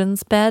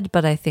children's bed,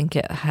 but I think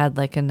it had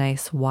like a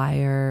nice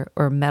wire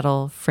or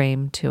metal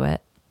frame to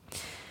it.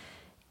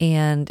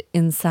 And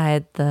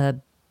inside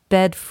the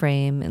bed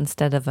frame,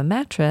 instead of a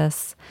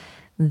mattress,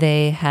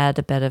 they had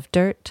a bed of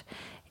dirt,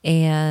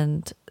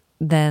 and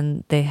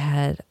then they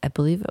had, I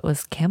believe it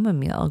was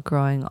chamomile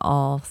growing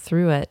all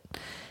through it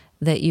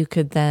that you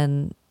could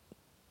then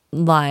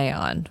lie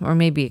on, or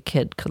maybe a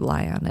kid could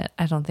lie on it.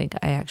 I don't think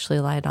I actually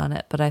lied on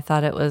it, but I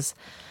thought it was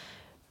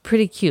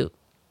pretty cute.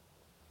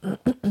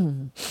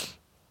 And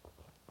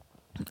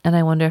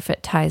I wonder if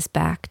it ties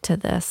back to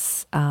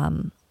this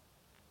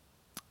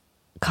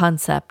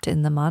concept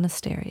in the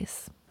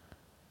monasteries.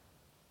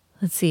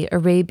 Let's see.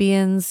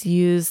 Arabians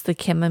used the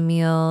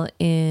chamomile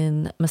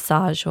in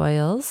massage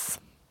oils.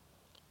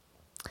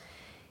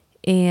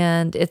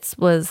 And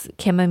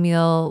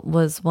chamomile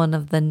was one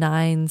of the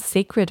 9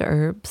 sacred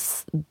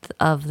herbs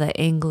of the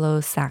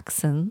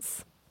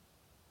Anglo-Saxons.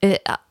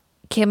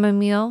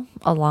 Chamomile,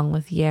 along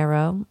with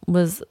yarrow,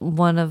 was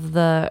one of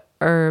the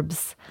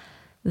herbs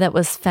that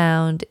was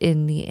found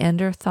in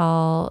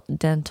Neanderthal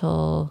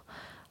dental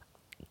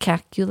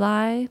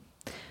calculi,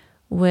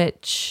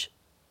 which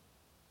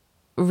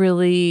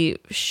really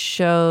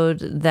showed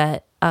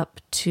that up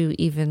to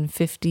even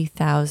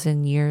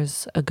 50,000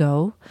 years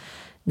ago,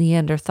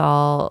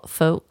 Neanderthal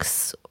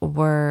folks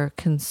were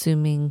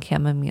consuming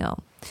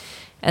chamomile.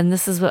 And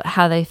this is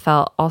how they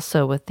felt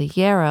also with the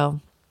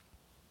yarrow,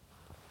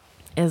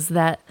 is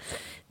that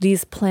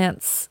these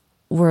plants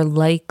were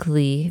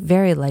likely,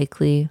 very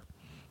likely,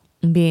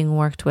 being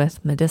worked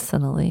with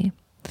medicinally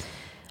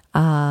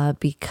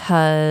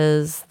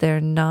because they're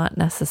not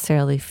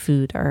necessarily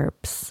food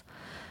herbs.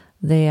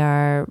 They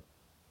are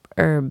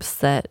herbs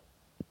that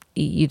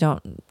you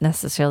don't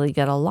necessarily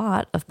get a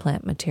lot of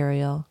plant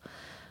material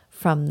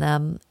from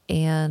them,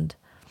 and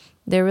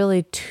they're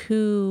really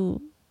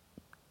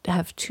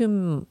have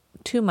too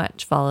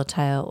much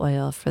volatile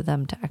oil for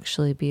them to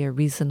actually be a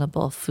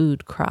reasonable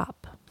food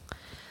crop.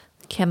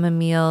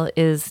 Chamomile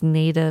is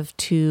native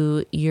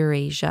to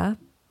Eurasia,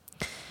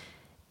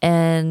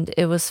 and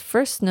it was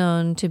first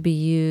known to be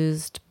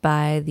used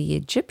by the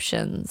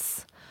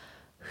Egyptians,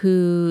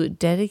 who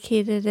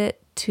dedicated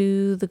it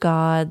to the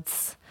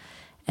gods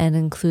and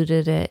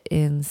included it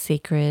in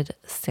sacred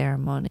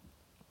ceremony.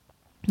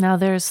 Now,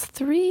 there's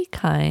 3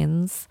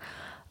 kinds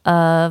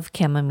of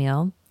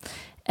chamomile,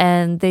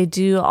 and they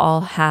do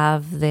all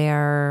have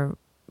their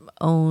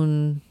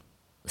own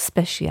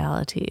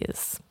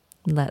specialities,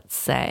 let's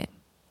say,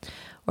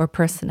 or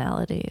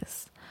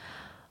personalities.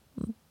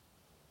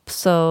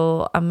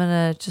 So I'm going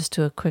to just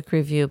do a quick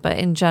review, but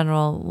in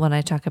general, when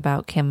I talk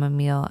about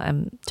chamomile,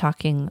 I'm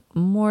talking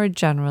more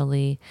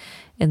generally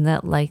in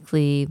that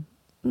likely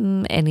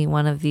any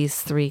one of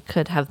these 3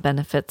 could have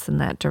benefits in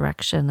that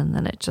direction, and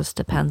then it just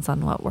depends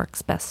on what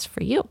works best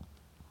for you.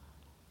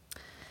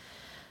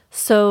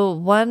 So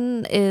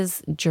one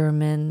is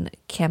German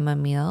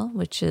chamomile,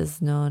 which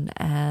is known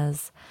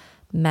as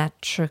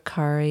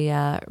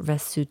Matricaria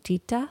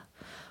resuscitata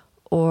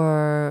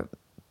or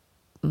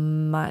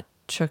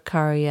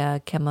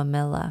Matricaria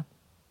chamomilla.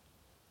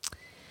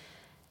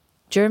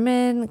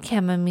 German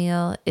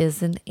chamomile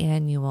is an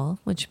annual,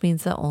 which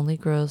means it only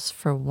grows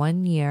for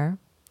 1 year.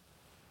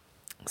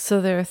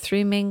 So there are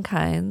 3 main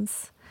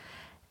kinds.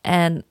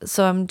 And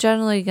so I'm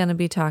generally going to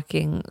be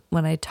talking,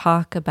 when I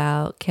talk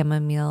about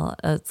chamomile,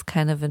 it's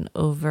kind of an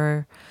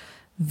overview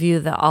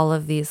that all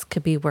of these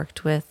could be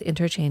worked with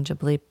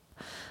interchangeably,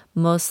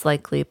 most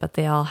likely, but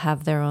they all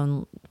have their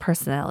own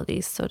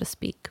personalities, so to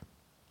speak.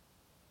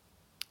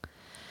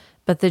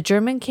 But the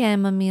German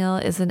chamomile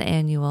is an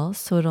annual,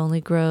 so it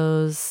only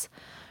grows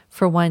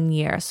for 1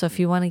 year. So if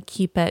you want to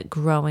keep it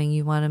growing,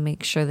 you want to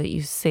make sure that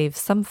you save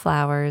some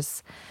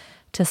flowers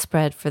to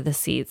spread for the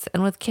seeds.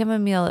 And with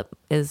chamomile, it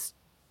is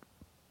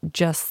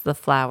just the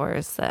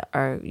flowers that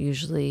are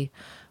usually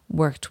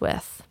worked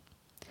with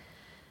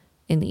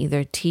in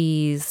either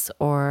teas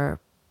or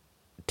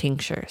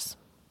tinctures.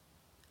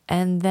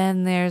 And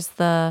then there's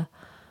the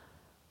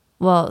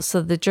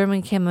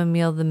German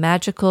chamomile, the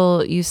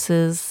magical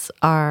uses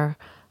are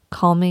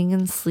calming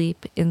in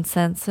sleep,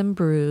 incense and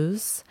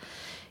brews,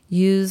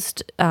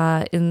 used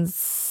in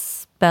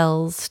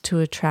spells to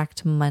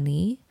attract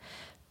money,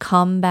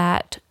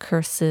 combat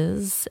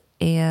curses,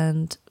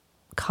 and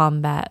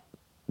combat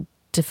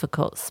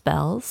difficult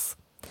spells.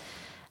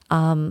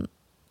 It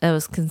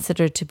was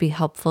considered to be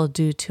helpful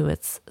due to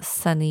its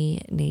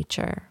sunny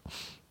nature.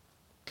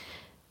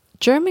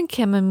 German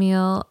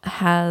chamomile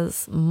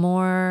has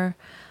more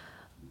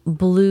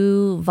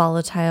blue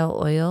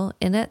volatile oil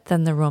in it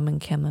than the Roman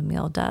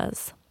chamomile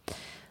does.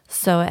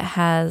 So it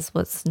has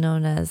what's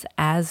known as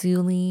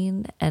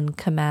azulene and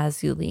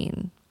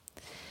chamazulene.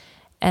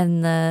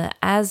 And the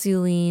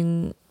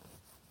azulene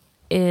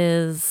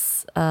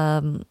is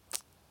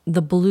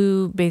the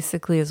blue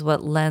basically is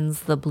what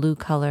lends the blue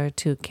color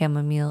to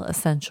chamomile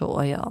essential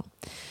oil.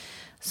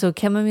 So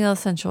chamomile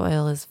essential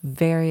oil is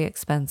very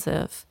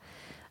expensive,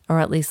 or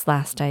at least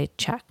last I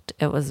checked,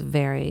 it was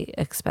very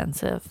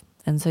expensive.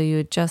 And so you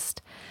would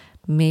just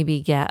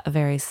maybe get a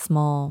very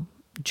small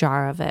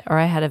jar of it, or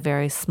I had a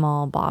very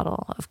small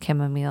bottle of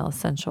chamomile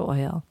essential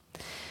oil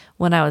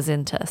when I was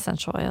into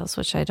essential oils,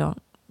 which I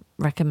don't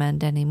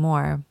recommend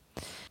anymore.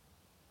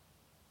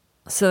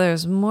 So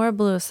there's more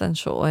blue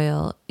essential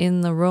oil in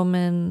the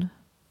Roman,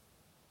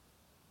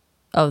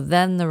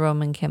 than the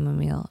Roman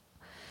chamomile.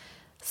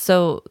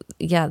 So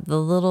yeah, the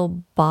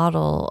little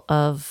bottle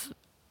of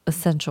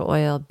essential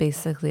oil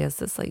basically has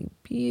this like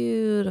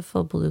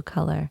beautiful blue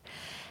color.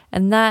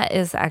 And that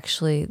is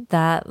actually,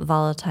 that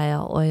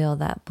volatile oil,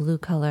 that blue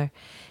color,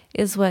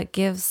 is what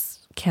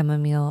gives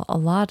chamomile a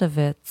lot of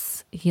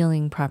its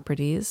healing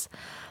properties.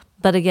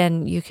 But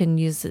again, you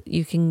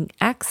can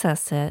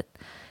access it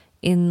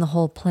in the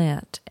whole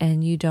plant,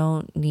 and you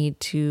don't need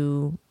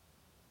to,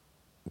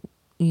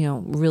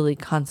 really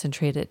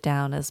concentrate it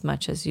down as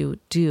much as you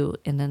do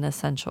in an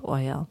essential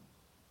oil.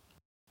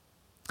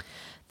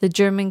 The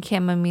German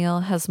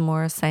chamomile has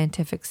more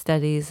scientific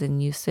studies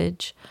and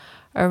usage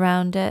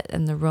around it,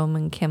 and the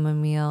Roman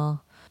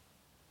chamomile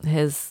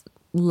is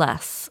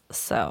less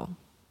so.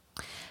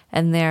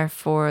 and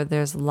therefore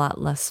there's a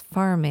lot less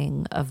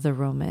farming of the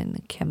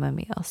Roman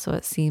chamomile. So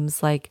it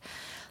seems like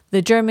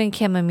the German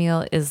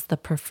chamomile is the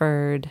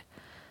preferred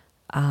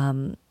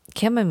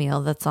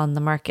chamomile that's on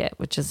the market,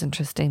 which is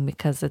interesting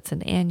because it's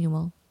an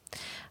annual.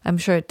 I'm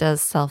sure it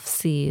does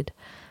self-seed,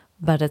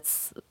 but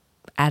it's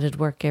added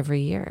work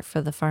every year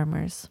for the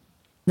farmers.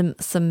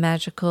 Some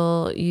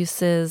magical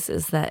uses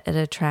is that it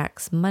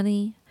attracts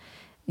money.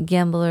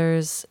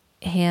 Gamblers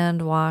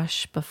hand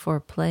wash before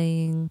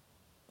playing.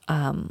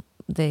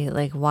 They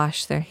like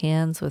wash their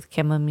hands with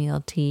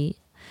chamomile tea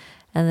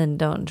and then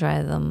don't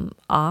dry them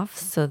off,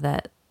 so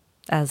that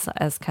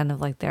as kind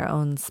of like their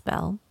own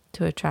spell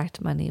to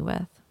attract money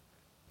with.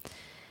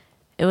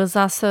 It was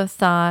also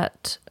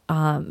thought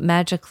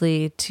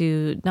magically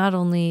to not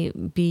only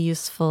be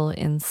useful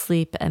in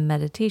sleep and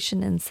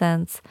meditation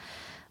incense,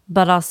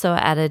 but also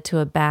added to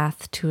a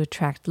bath to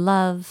attract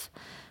love,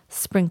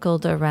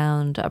 sprinkled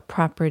around a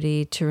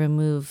property to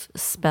remove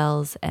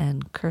spells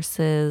and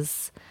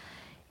curses,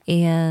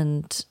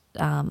 and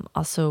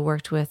also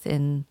worked with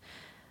in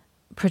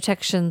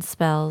protection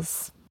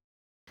spells,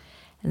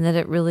 and that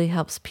it really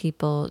helps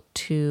people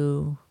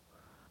to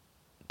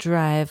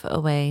drive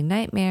away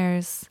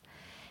nightmares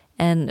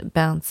and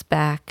bounce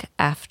back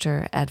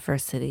after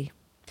adversity.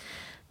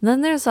 And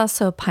then there's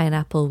also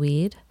pineapple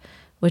weed,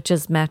 which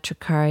is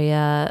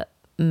Matricaria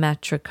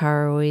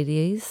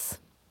matricaroides.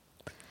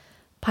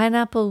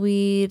 Pineapple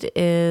weed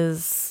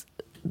is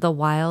the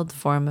wild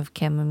form of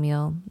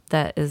chamomile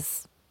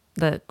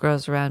that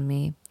grows around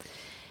me,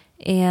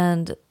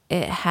 and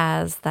it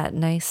has that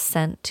nice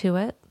scent to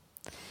it.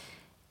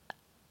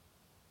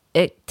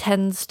 It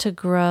tends to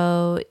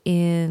grow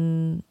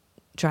in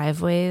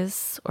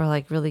driveways or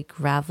like really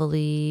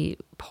gravelly,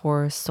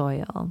 poor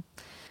soil.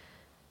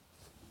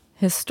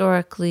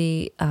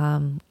 Historically,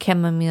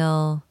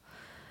 chamomile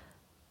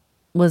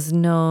was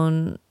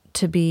known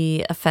to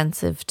be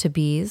offensive to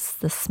bees.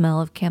 The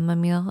smell of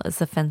chamomile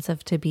is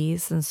offensive to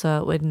bees, and so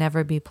it would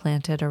never be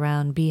planted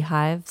around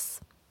beehives.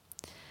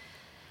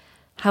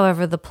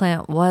 However, the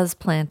plant was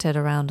planted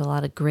around a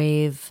lot of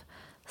grave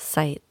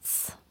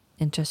sites,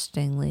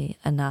 interestingly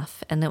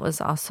enough, and it was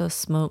also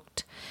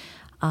smoked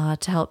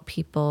to help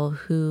people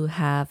who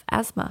have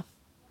asthma.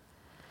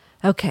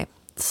 Okay,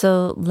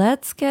 so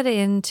let's get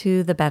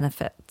into the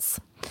benefits.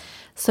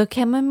 So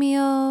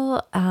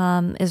chamomile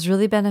is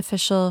really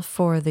beneficial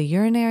for the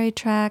urinary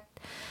tract,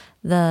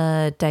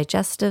 the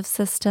digestive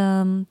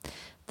system,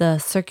 the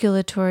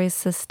circulatory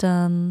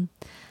system,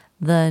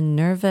 the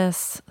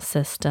nervous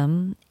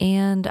system,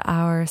 and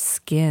our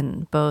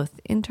skin, both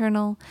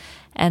internal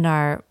and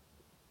our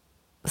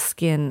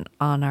skin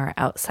on our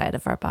outside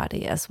of our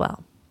body as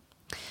well.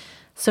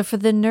 So for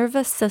the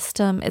nervous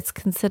system, it's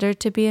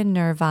considered to be a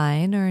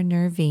nervine or a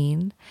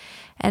nervine,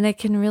 and it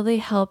can really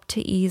help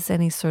to ease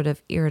any sort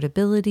of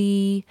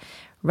irritability,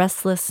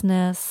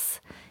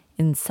 restlessness,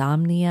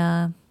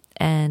 insomnia,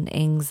 and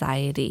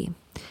anxiety,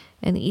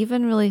 and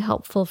even really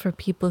helpful for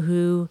people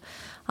who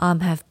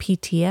have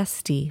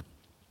PTSD.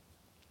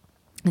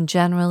 And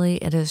generally,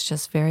 it is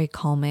just very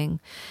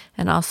calming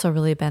and also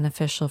really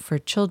beneficial for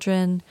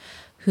children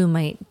who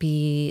might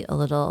be a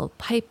little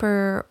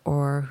hyper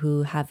or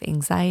who have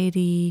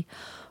anxiety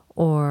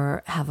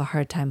or have a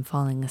hard time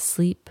falling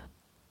asleep.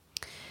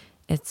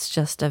 It's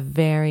just a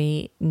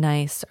very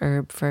nice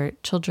herb for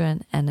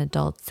children and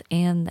adults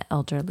and the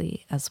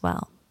elderly as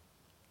well.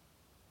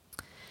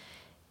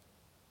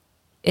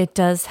 It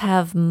does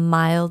have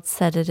mild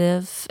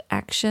sedative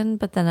action,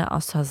 but then it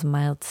also has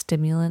mild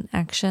stimulant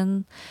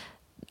action,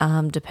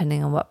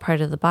 depending on what part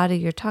of the body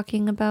you're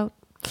talking about.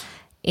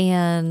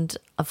 And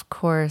of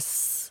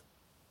course,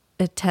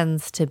 it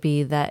tends to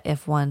be that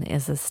if one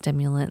is a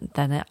stimulant,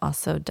 then it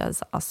also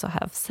does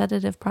have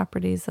sedative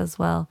properties as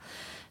well,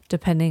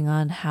 depending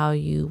on how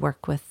you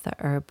work with the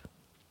herb.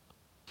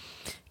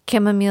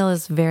 Chamomile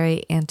is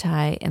very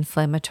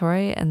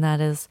anti-inflammatory, and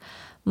that is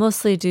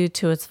mostly due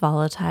to its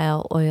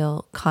volatile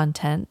oil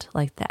content,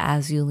 like the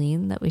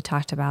azulene that we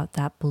talked about,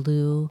 that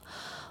blue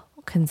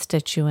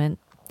constituent.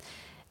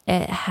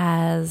 It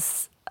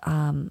has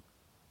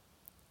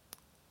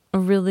a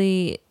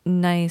really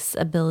nice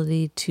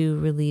ability to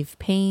relieve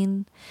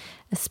pain,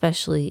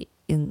 especially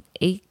in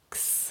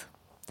aches.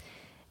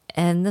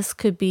 And this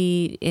could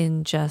be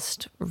in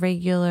just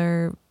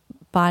regular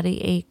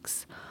body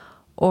aches,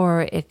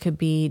 or it could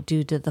be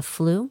due to the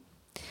flu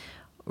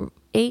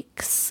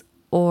aches,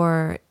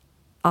 or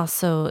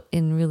also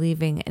in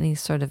relieving any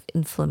sort of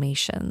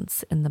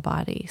inflammations in the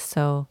body.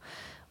 So,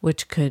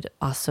 which could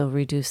also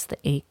reduce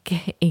the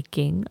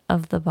aching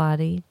of the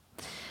body.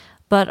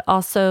 But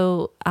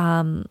also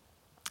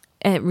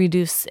it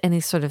reduces any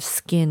sort of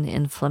skin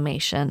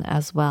inflammation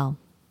as well.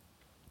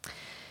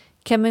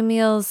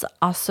 Chamomile is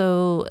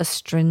also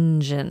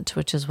astringent,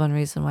 which is one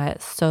reason why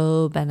it's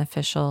so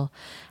beneficial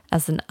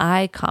as an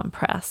eye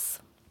compress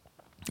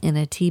in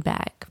a tea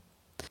bag.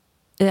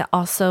 The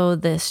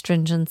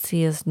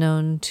astringency is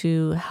known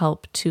to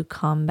help to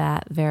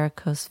combat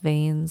varicose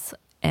veins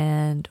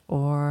and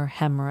or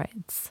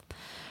hemorrhoids,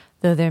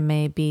 though there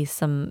may be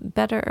some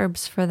better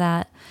herbs for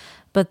that.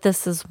 But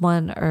this is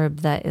one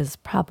herb that is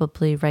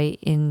probably right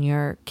in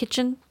your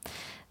kitchen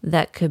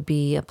that could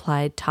be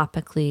applied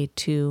topically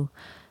to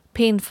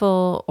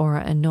painful or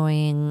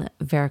annoying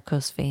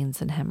varicose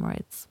veins and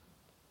hemorrhoids.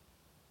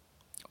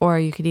 Or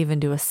you could even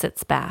do a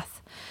sitz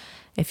bath.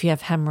 If you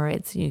have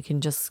hemorrhoids, you can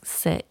just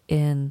sit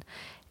in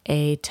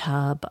a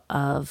tub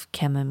of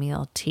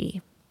chamomile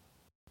tea.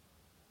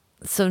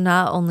 So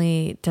not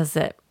only does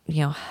it,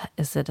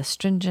 is it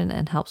astringent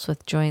and helps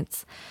with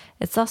joints,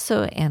 it's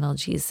also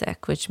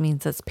analgesic, which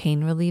means it's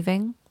pain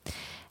relieving.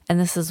 And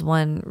this is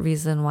one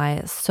reason why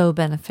it's so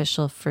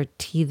beneficial for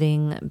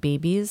teething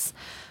babies.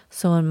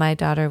 So when my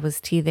daughter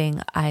was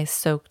teething, I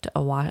soaked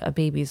a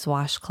baby's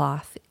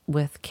washcloth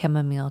with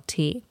chamomile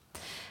tea.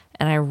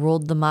 And I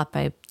rolled them up.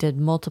 I did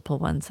multiple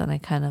ones, and I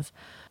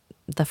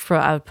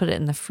I would put it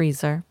in the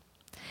freezer.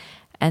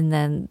 And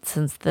then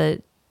since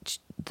the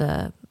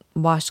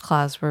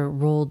washcloths were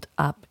rolled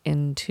up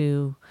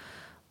into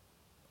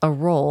a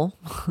roll,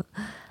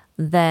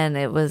 then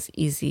it was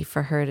easy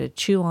for her to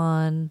chew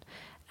on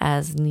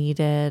as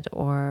needed,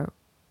 or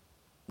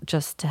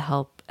just to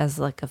help as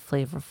like a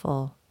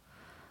flavorful,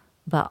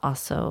 but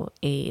also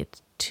aid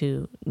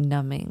to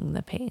numbing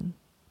the pain.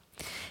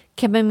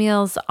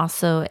 Chamomile is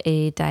also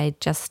a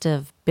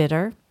digestive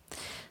bitter,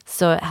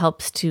 so it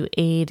helps to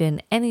aid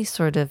in any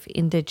sort of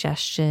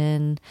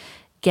indigestion,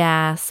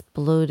 gas,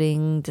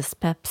 bloating,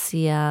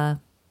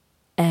 dyspepsia,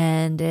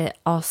 and it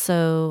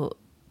also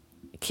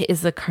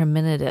is a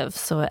carminative,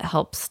 so it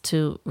helps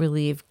to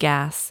relieve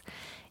gas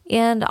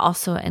and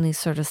also any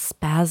sort of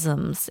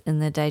spasms in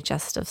the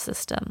digestive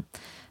system.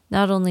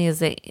 Not only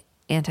is it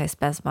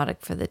antispasmodic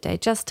for the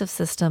digestive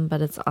system,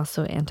 but it's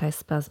also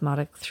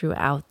antispasmodic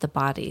throughout the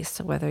body.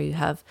 So whether you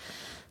have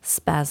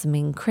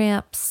spasming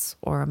cramps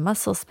or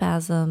muscle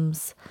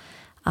spasms,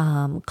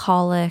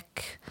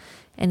 colic,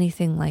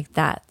 anything like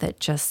that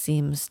just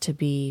seems to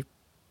be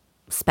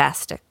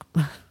spastic,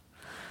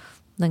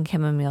 then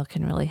chamomile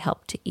can really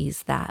help to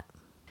ease that.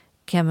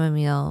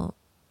 Chamomile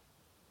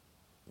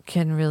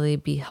can really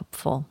be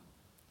helpful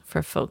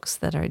for folks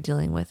that are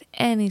dealing with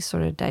any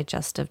sort of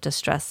digestive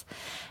distress,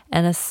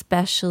 and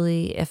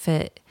especially if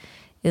it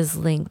is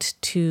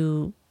linked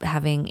to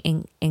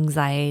having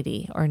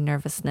anxiety or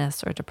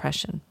nervousness or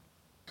depression.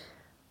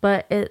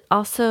 But it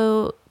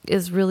also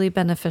is really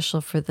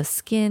beneficial for the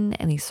skin,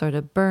 any sort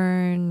of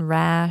burn,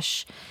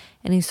 rash,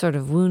 any sort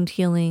of wound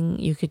healing.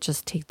 You could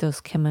just take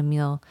those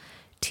chamomile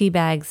tea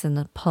bags and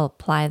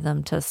apply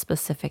them to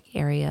specific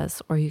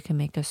areas, or you can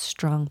make a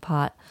strong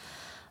pot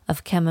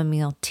of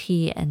chamomile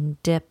tea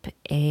and dip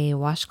a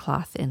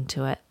washcloth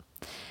into it,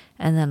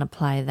 and then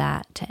apply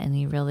that to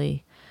any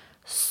really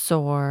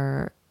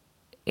sore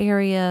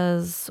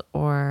areas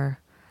or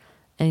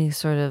any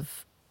sort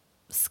of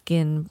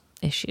skin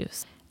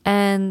issues.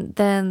 And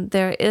then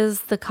there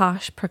is the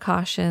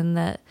precaution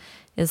that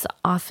is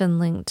often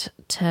linked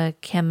to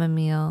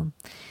chamomile,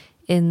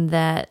 in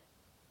that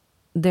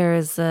there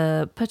is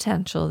a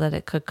potential that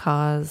it could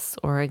cause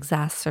or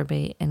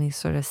exacerbate any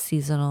sort of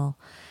seasonal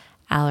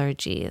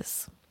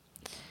allergies.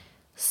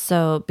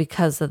 So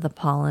because of the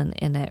pollen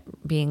in it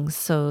being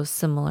so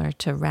similar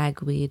to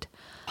ragweed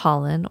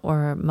pollen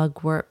or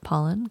mugwort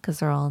pollen, because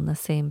they're all in the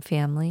same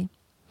family.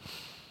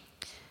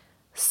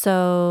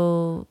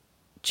 So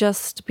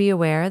just be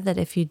aware that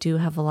if you do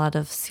have a lot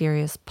of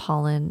serious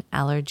pollen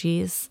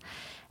allergies,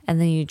 and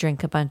then you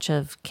drink a bunch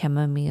of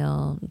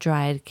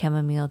dried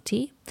chamomile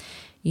tea,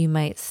 you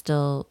might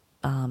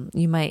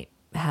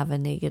have a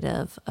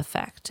negative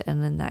effect.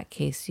 And in that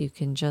case, you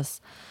can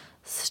just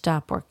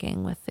stop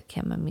working with the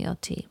chamomile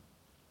tea.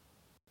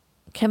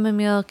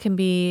 Chamomile can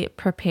be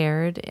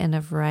prepared in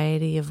a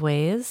variety of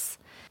ways.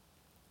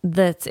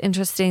 That's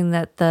interesting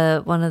that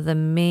one of the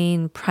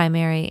main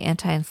primary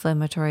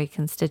anti-inflammatory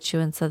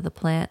constituents of the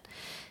plant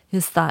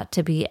is thought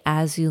to be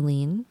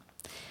azulene,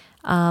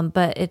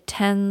 but it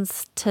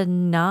tends to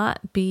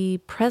not be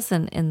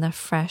present in the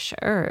fresh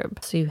herb.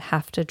 So you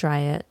have to dry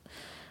it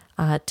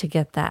to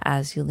get that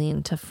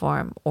azulene to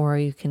form, or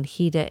you can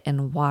heat it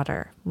in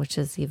water, which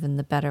is even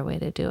the better way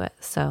to do it.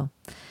 So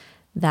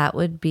that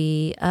would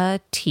be a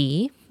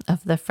tea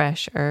of the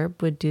fresh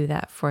herb would do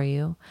that for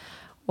you,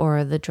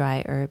 or the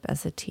dry herb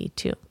as a tea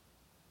too.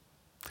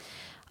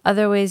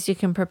 Other ways you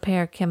can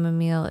prepare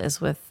chamomile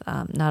is with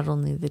not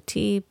only the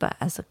tea, but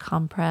as a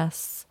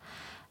compress,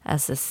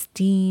 as a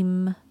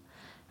steam,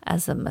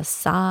 as a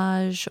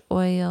massage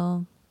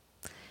oil,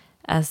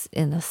 as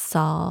in a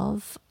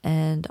salve,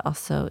 and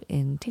also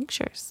in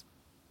tinctures.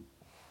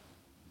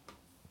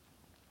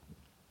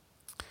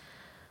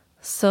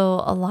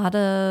 So a lot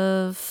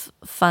of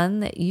fun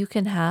that you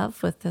can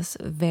have with this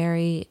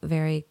very,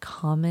 very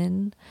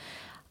common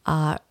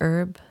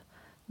herb.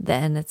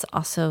 Then it's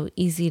also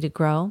easy to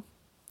grow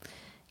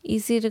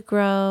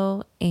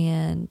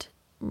and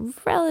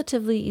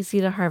relatively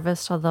easy to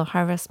harvest, although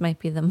harvest might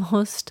be the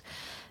most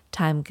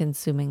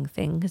time-consuming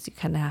thing because you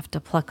kind of have to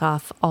pluck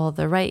off all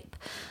the ripe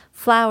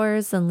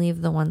flowers and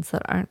leave the ones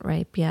that aren't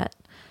ripe yet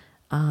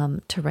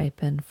to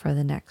ripen for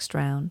the next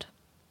round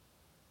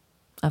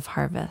of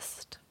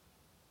harvest.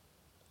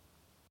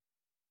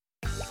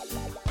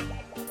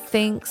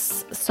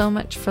 Thanks so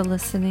much for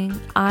listening.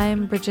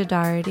 I'm Bridget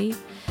Doherty.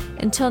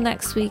 Until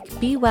next week,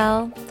 be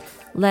well,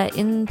 let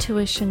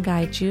intuition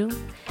guide you,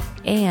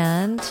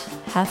 and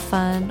have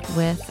fun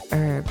with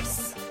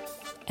herbs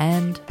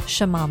and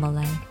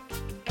Chamomile.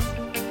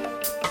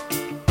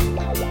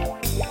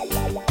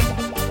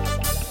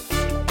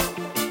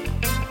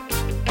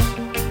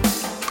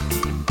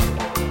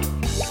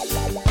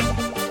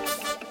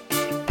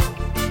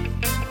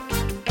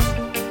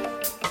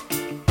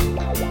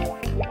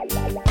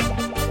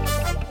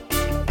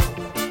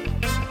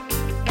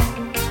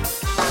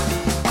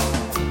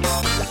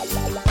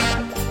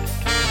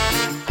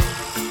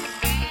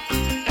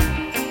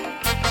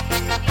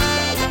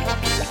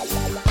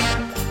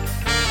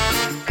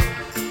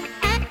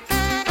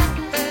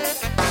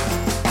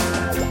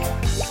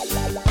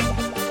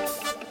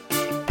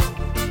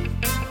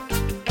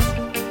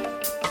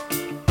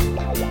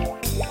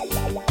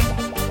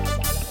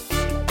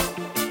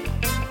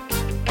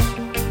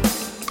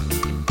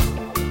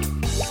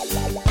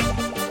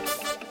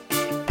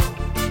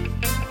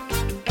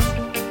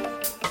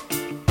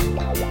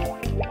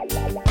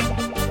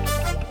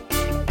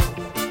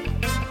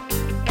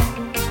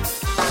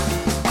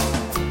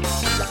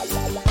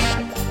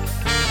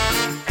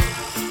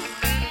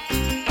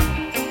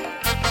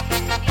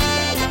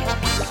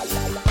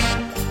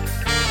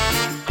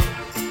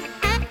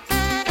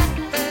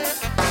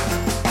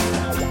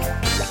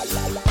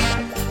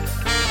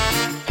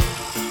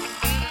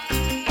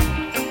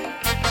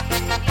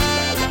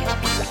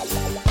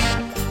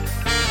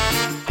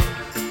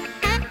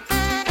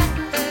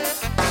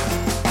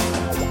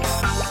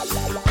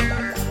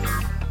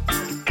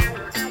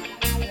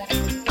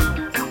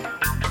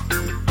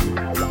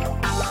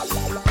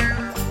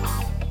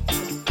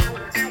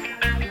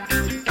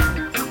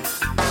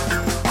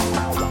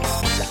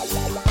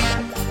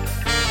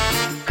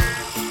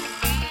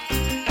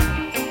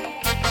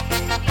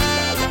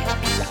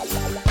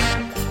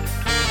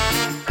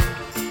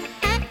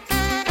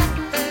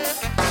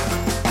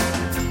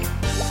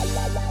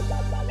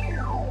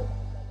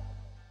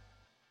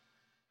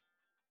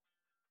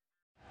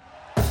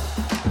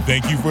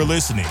 Thank you for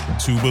listening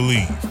to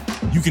Believe.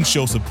 You can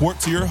show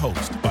support to your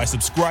host by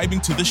subscribing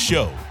to the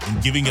show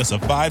and giving us a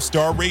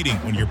 5-star rating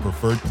on your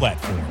preferred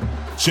platform.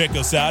 Check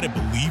us out at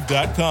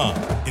Believe.com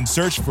and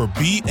search for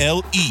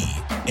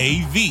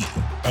BLEAV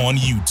on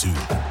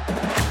YouTube.